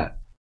believe that.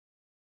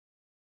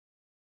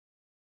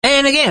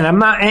 And again, I'm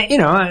not,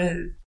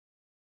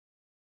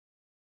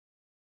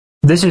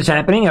 this is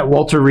happening at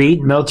Walter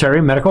Reed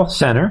Military Medical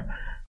Center.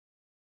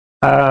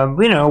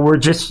 We're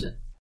just,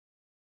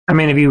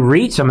 if you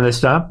read some of this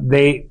stuff,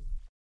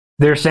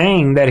 they're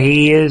saying that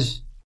he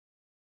is,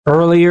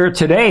 earlier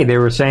today, they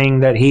were saying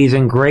that he's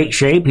in great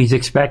shape. He's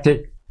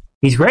expected,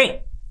 he's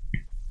great.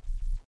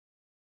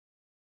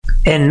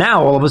 And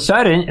now, all of a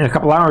sudden, a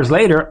couple hours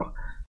later,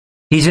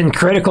 he's in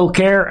critical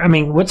care. I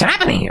mean, what's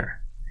happening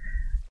here?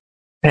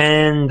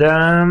 And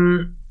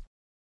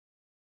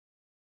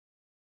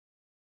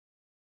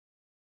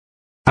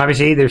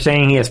obviously, they're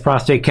saying he has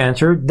prostate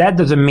cancer. That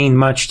doesn't mean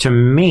much to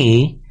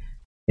me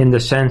in the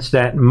sense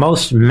that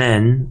most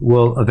men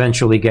will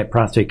eventually get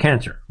prostate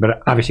cancer.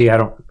 But obviously, I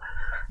don't.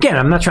 Again,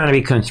 I'm not trying to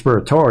be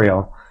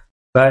conspiratorial,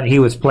 but he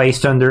was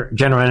placed under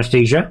general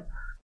anesthesia.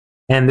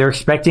 And they're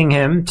expecting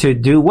him to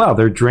do well.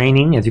 They're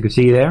draining, as you can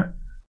see there,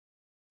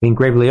 being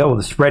gravely ill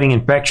with spreading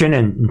infection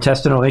and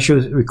intestinal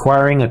issues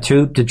requiring a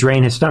tube to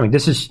drain his stomach.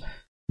 This is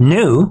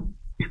new.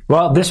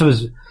 Well, this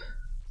was,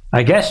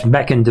 I guess,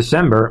 back in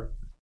December.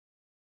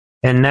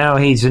 And now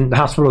he's in the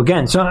hospital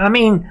again. So,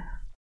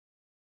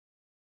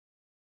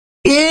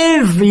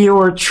 if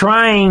you're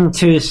trying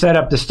to set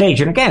up the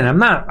stage, and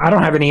again, I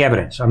don't have any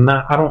evidence.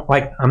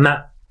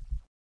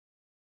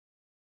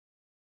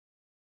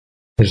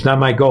 It's not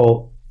my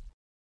goal.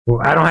 Well,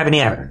 I don't have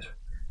any evidence.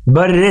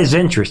 But it is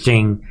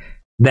interesting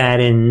that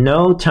in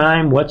no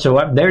time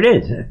whatsoever, there it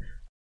is.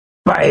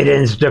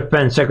 Biden's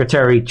defense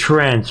secretary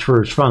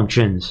transfers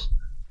functions.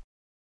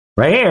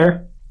 Right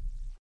here.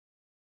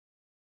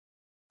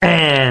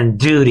 And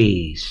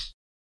duties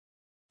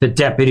to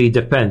Deputy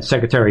Defense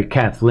Secretary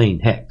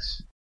Kathleen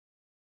Hicks.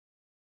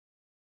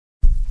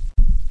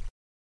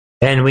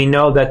 And we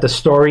know that the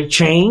story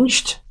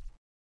changed.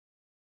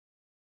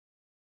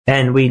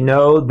 And we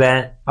know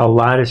that a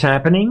lot is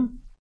happening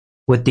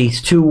with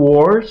these two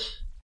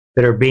wars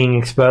that are being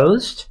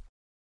exposed.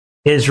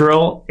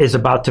 Israel is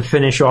about to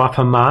finish off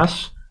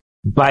Hamas.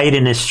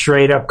 Biden is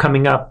straight up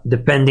coming up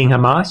defending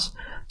Hamas.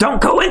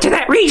 Don't go into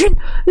that region.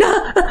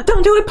 No,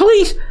 don't do it,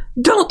 please.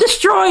 Don't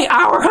destroy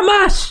our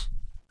Hamas.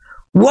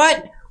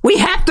 What? We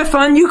have to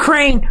fund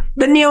Ukraine.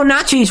 The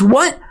neo-Nazis.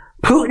 What?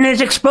 Putin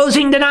is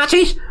exposing the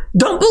Nazis?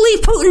 Don't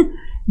believe Putin.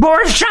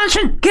 Boris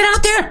Johnson, get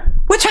out there.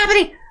 What's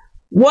happening?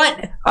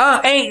 What?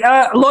 Hey,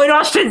 Lloyd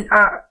Austin,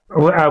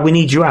 we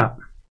need you out.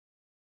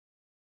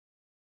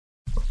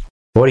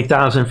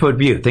 40,000 foot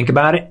view. Think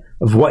about it,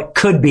 of what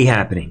could be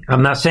happening.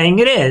 I'm not saying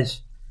it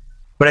is,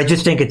 but I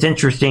just think it's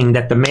interesting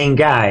that the main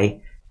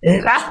guy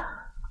is,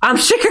 I'm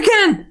sick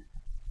again.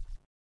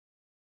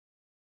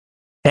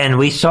 And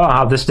we saw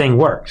how this thing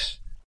works.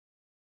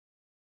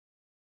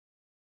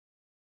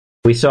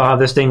 We saw how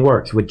this thing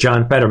works with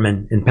John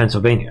Fetterman in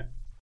Pennsylvania.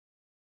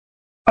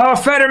 Oh,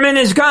 Fetterman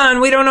is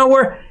gone. We don't know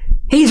where.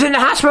 He's in the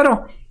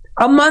hospital.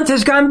 A month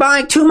has gone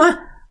by, 2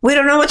 months. We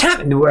don't know what's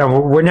happened.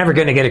 We're never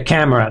going to get a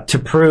camera to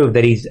prove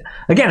that he's.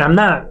 Again, I'm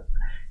not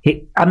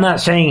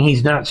saying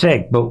he's not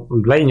sick, but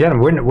ladies and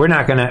gentlemen, we're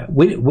not going to.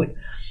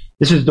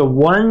 This is the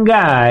one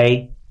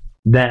guy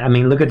that, I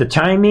mean, look at the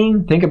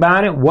timing. Think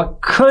about it.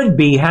 What could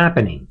be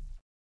happening?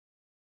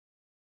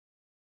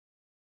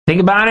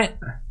 Think about it.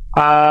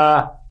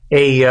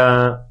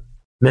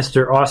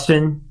 Mr.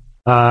 Austin,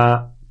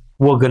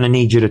 we're going to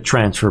need you to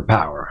transfer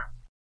power.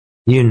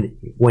 You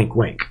wink,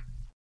 wink,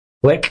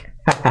 click.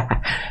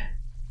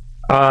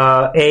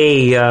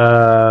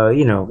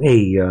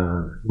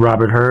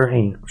 Robert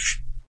Hur.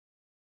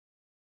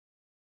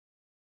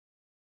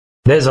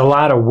 There's a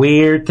lot of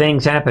weird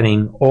things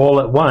happening all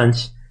at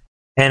once.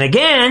 And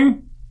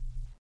again,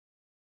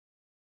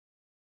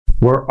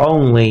 we're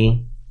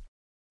only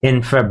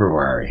in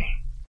February.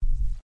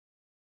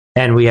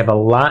 And we have a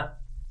lot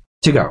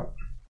to go.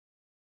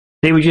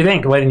 See what you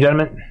think, ladies and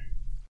gentlemen.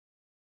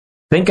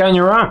 Think on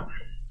your own.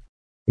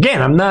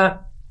 Again,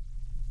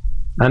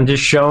 I'm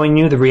just showing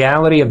you the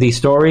reality of these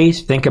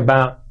stories. Think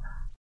about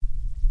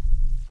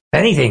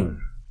anything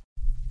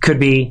could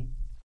be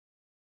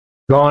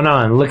going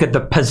on. Look at the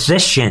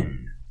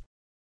position.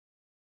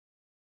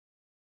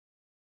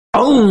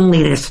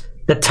 Only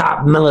the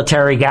top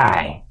military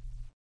guy.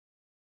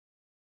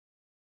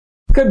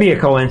 Could be a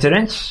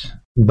coincidence,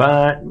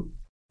 but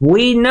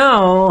we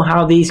know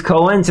how these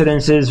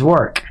coincidences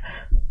work.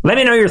 Let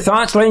me know your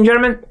thoughts, ladies and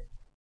gentlemen.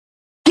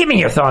 Give me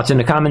your thoughts in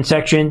the comment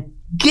section.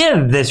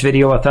 Give this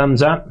video a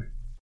thumbs up.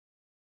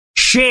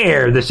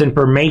 Share this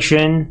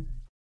information.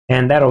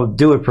 And that'll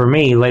do it for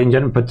me, ladies and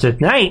gentlemen. But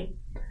tonight,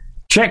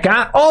 check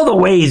out all the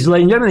ways,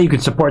 ladies and gentlemen, that you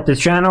can support this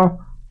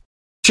channel.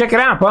 Check it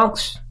out,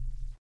 folks.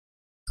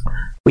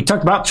 We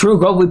talked about True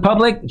Gold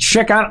Republic.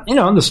 Check out, in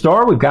the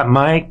store. We've got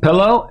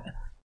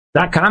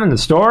mypillow.com in the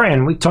store.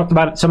 And we talked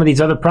about some of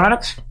these other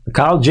products, the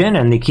collagen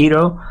and the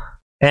keto.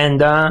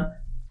 And,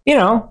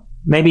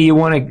 maybe you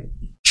want to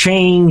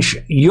change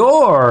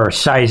your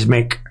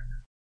seismic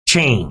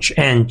change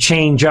and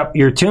change up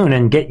your tune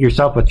and get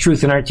yourself a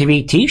Truth in Art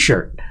TV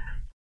t-shirt.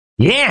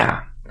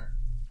 Yeah.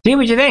 See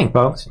what you think,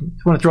 folks.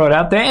 Just want to throw it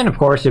out there. And of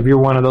course, if you're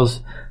one of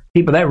those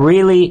people that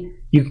really,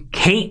 you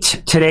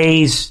hate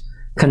today's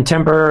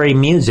contemporary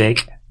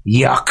music,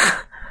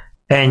 yuck,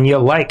 and you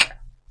like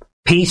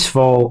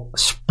peaceful,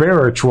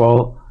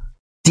 spiritual,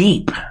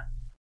 deep,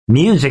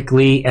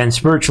 musically and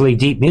spiritually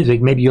deep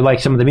music, maybe you like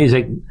some of the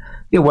music,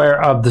 be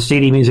aware of the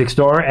CD Music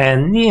Store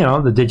and,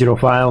 the digital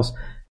files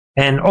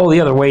and all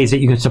the other ways that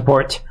you can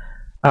support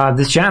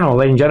this channel,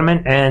 ladies and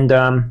gentlemen. And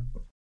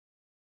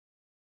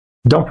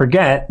don't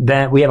forget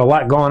that we have a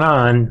lot going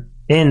on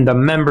in the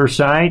member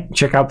side.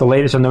 Check out the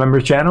latest on the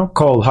members channel,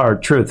 Cold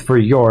Hard Truth for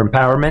your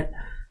empowerment.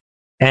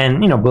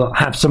 And, we'll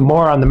have some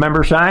more on the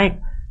member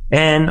side.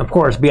 And, of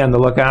course, be on the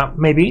lookout.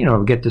 Maybe,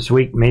 get this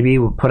week, maybe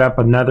we'll put up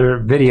another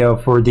video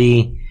for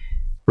the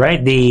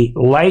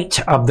Light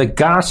of the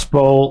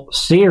Gospel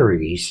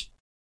series.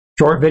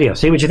 Short video.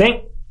 See what you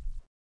think?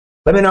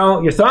 Let me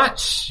know your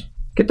thoughts.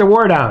 Get the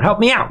word out. Help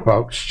me out,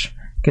 folks.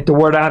 Get the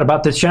word out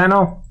about this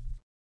channel.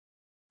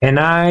 And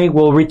I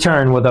will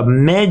return with a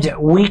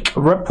midweek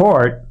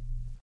report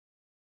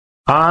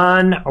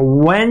on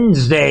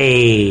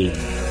Wednesday.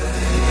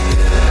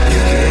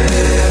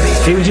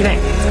 See what you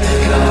think.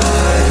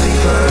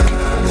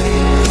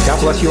 God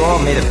bless you all.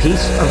 May the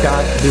peace of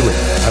God be with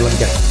you. I love you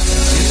guys.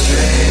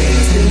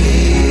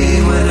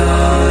 When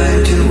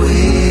I'm too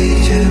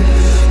weak to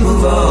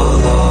move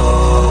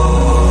along,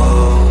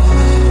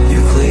 you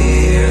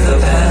clear the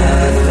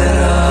path that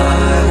I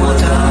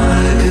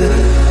could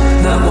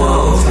not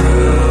walk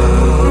through.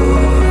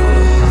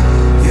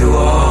 You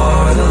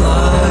are the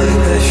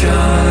light that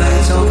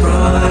shines so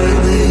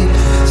brightly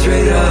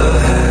straight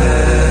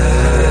ahead.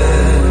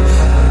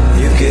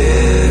 You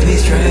give me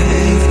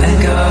strength and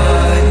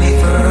guide me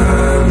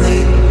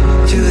firmly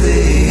to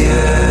the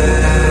end.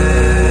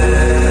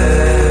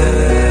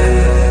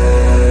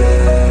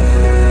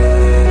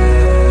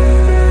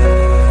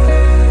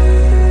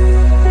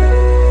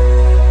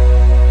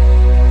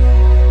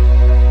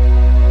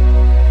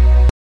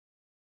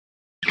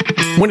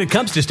 When it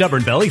comes to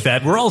stubborn belly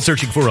fat, we're all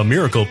searching for a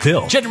miracle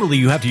pill. Generally,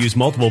 you have to use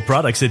multiple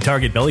products that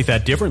target belly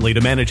fat differently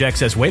to manage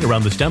excess weight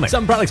around the stomach.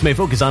 Some products may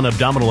focus on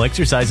abdominal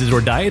exercises or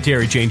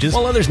dietary changes,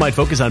 while others might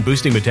focus on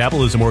boosting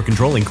metabolism or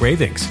controlling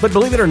cravings. But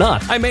believe it or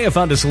not, I may have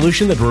found a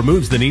solution that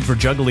removes the need for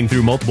juggling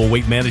through multiple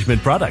weight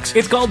management products.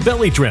 It's called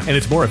Belly Trim, and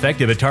it's more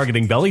effective at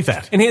targeting belly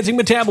fat, enhancing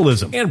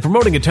metabolism, and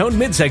promoting a toned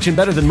midsection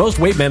better than most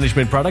weight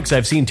management products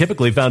I've seen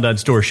typically found on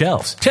store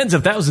shelves. Tens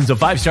of thousands of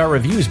 5-star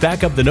reviews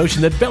back up the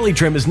notion that Belly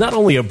Trim is not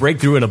only a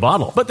breakthrough breakthrough in a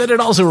bottle, but that it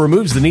also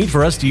removes the need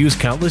for us to use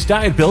countless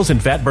diet pills and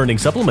fat-burning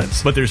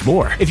supplements. But there's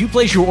more. If you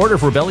place your order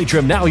for Belly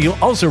Trim now, you'll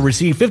also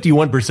receive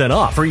 51%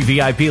 off, free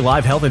VIP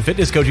live health and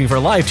fitness coaching for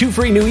life, 2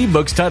 free new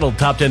ebooks titled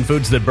Top 10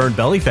 Foods That Burn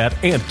Belly Fat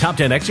and Top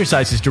 10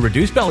 Exercises to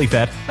Reduce Belly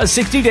Fat, a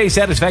 60-day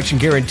satisfaction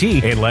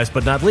guarantee, and last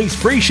but not least,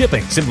 free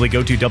shipping. Simply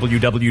go to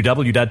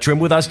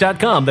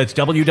www.trimwithus.com. That's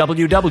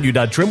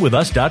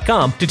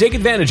www.trimwithus.com to take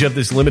advantage of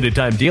this limited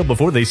time deal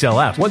before they sell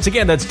out. Once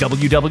again, that's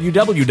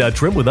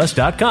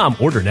www.trimwithus.com.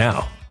 Order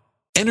now.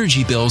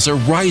 Energy bills are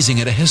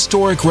rising at a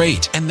historic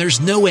rate, and there's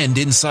no end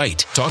in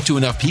sight. Talk to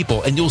enough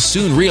people, and you'll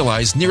soon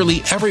realize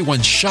nearly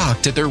everyone's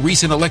shocked at their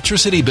recent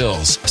electricity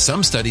bills.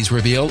 Some studies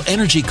reveal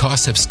energy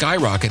costs have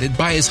skyrocketed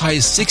by as high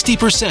as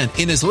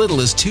 60% in as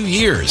little as 2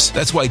 years.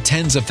 That's why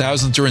tens of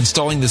thousands are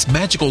installing this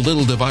magical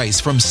little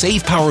device from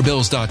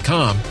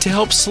SavePowerBills.com to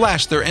help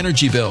slash their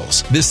energy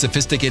bills. This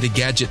sophisticated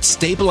gadget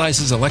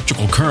stabilizes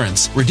electrical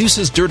currents,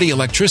 reduces dirty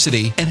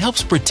electricity, and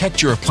helps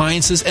protect your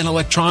appliances and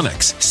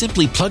electronics.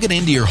 Simply plug it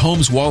into your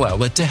home's wall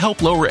outlet to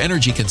help lower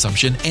energy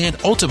consumption and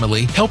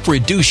ultimately help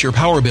reduce your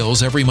power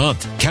bills every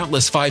month.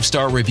 Countless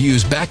 5-star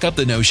reviews back up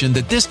the notion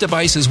that this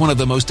device is one of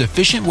the most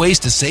efficient ways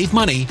to save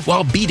money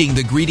while beating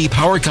the greedy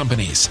power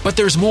companies. But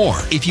there's more.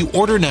 If you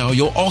order now,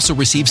 you'll also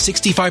receive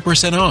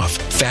 65% off,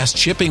 fast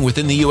shipping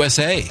within the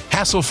USA,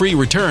 hassle-free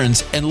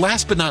returns, and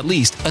last but not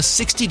least, a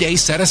 60-day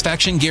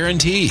satisfaction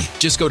guarantee.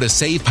 Just go to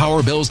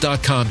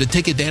SavePowerBills.com to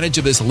take advantage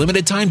of this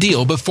limited time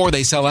deal before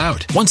they sell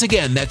out. Once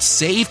again, that's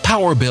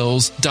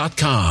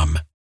SavePowerBills.com.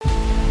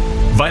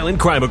 Violent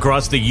crime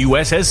across the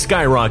U.S. has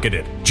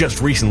skyrocketed.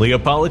 Just recently, a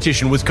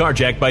politician was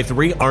carjacked by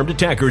 3 armed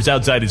attackers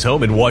outside his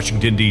home in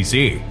Washington,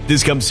 D.C.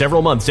 This comes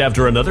several months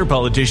after another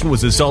politician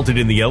was assaulted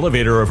in the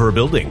elevator of her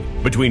building.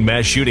 Between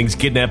mass shootings,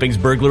 kidnappings,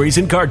 burglaries,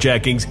 and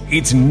carjackings,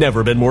 it's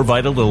never been more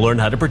vital to learn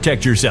how to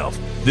protect yourself.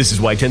 This is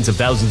why tens of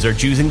thousands are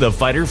choosing the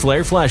Fighter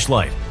Flare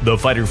flashlight. The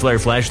Fighter Flare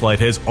flashlight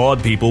has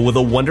awed people with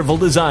a wonderful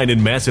design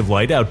and massive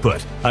light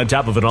output. On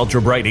top of an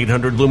ultra-bright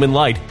 800-lumen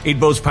light, it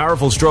boasts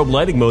powerful strobe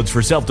lighting modes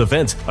for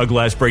self-defense, a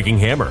glass-breaking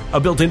hammer, a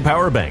built-in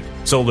power bank,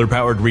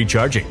 solar-powered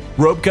recharging,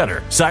 rope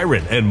cutter,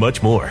 siren, and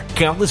much more.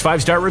 Countless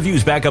 5-star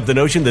reviews back up the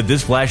notion that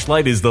this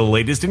flashlight is the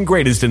latest and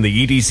greatest in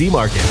the EDC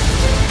market.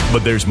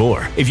 But there's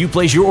more. If you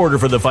place your order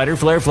for the Fighter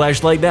Flare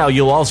flashlight now,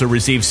 you'll also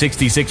receive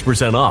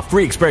 66% off,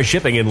 free express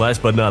shipping, and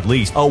last but not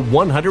least, a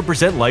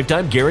 100%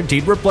 lifetime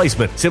guaranteed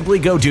replacement. Simply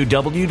go to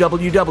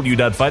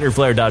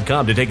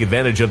www.fighterflare.com to take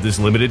advantage of this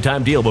limited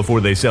time deal before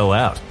they sell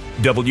out.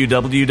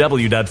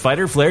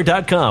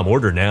 www.fighterflare.com.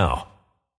 Order now.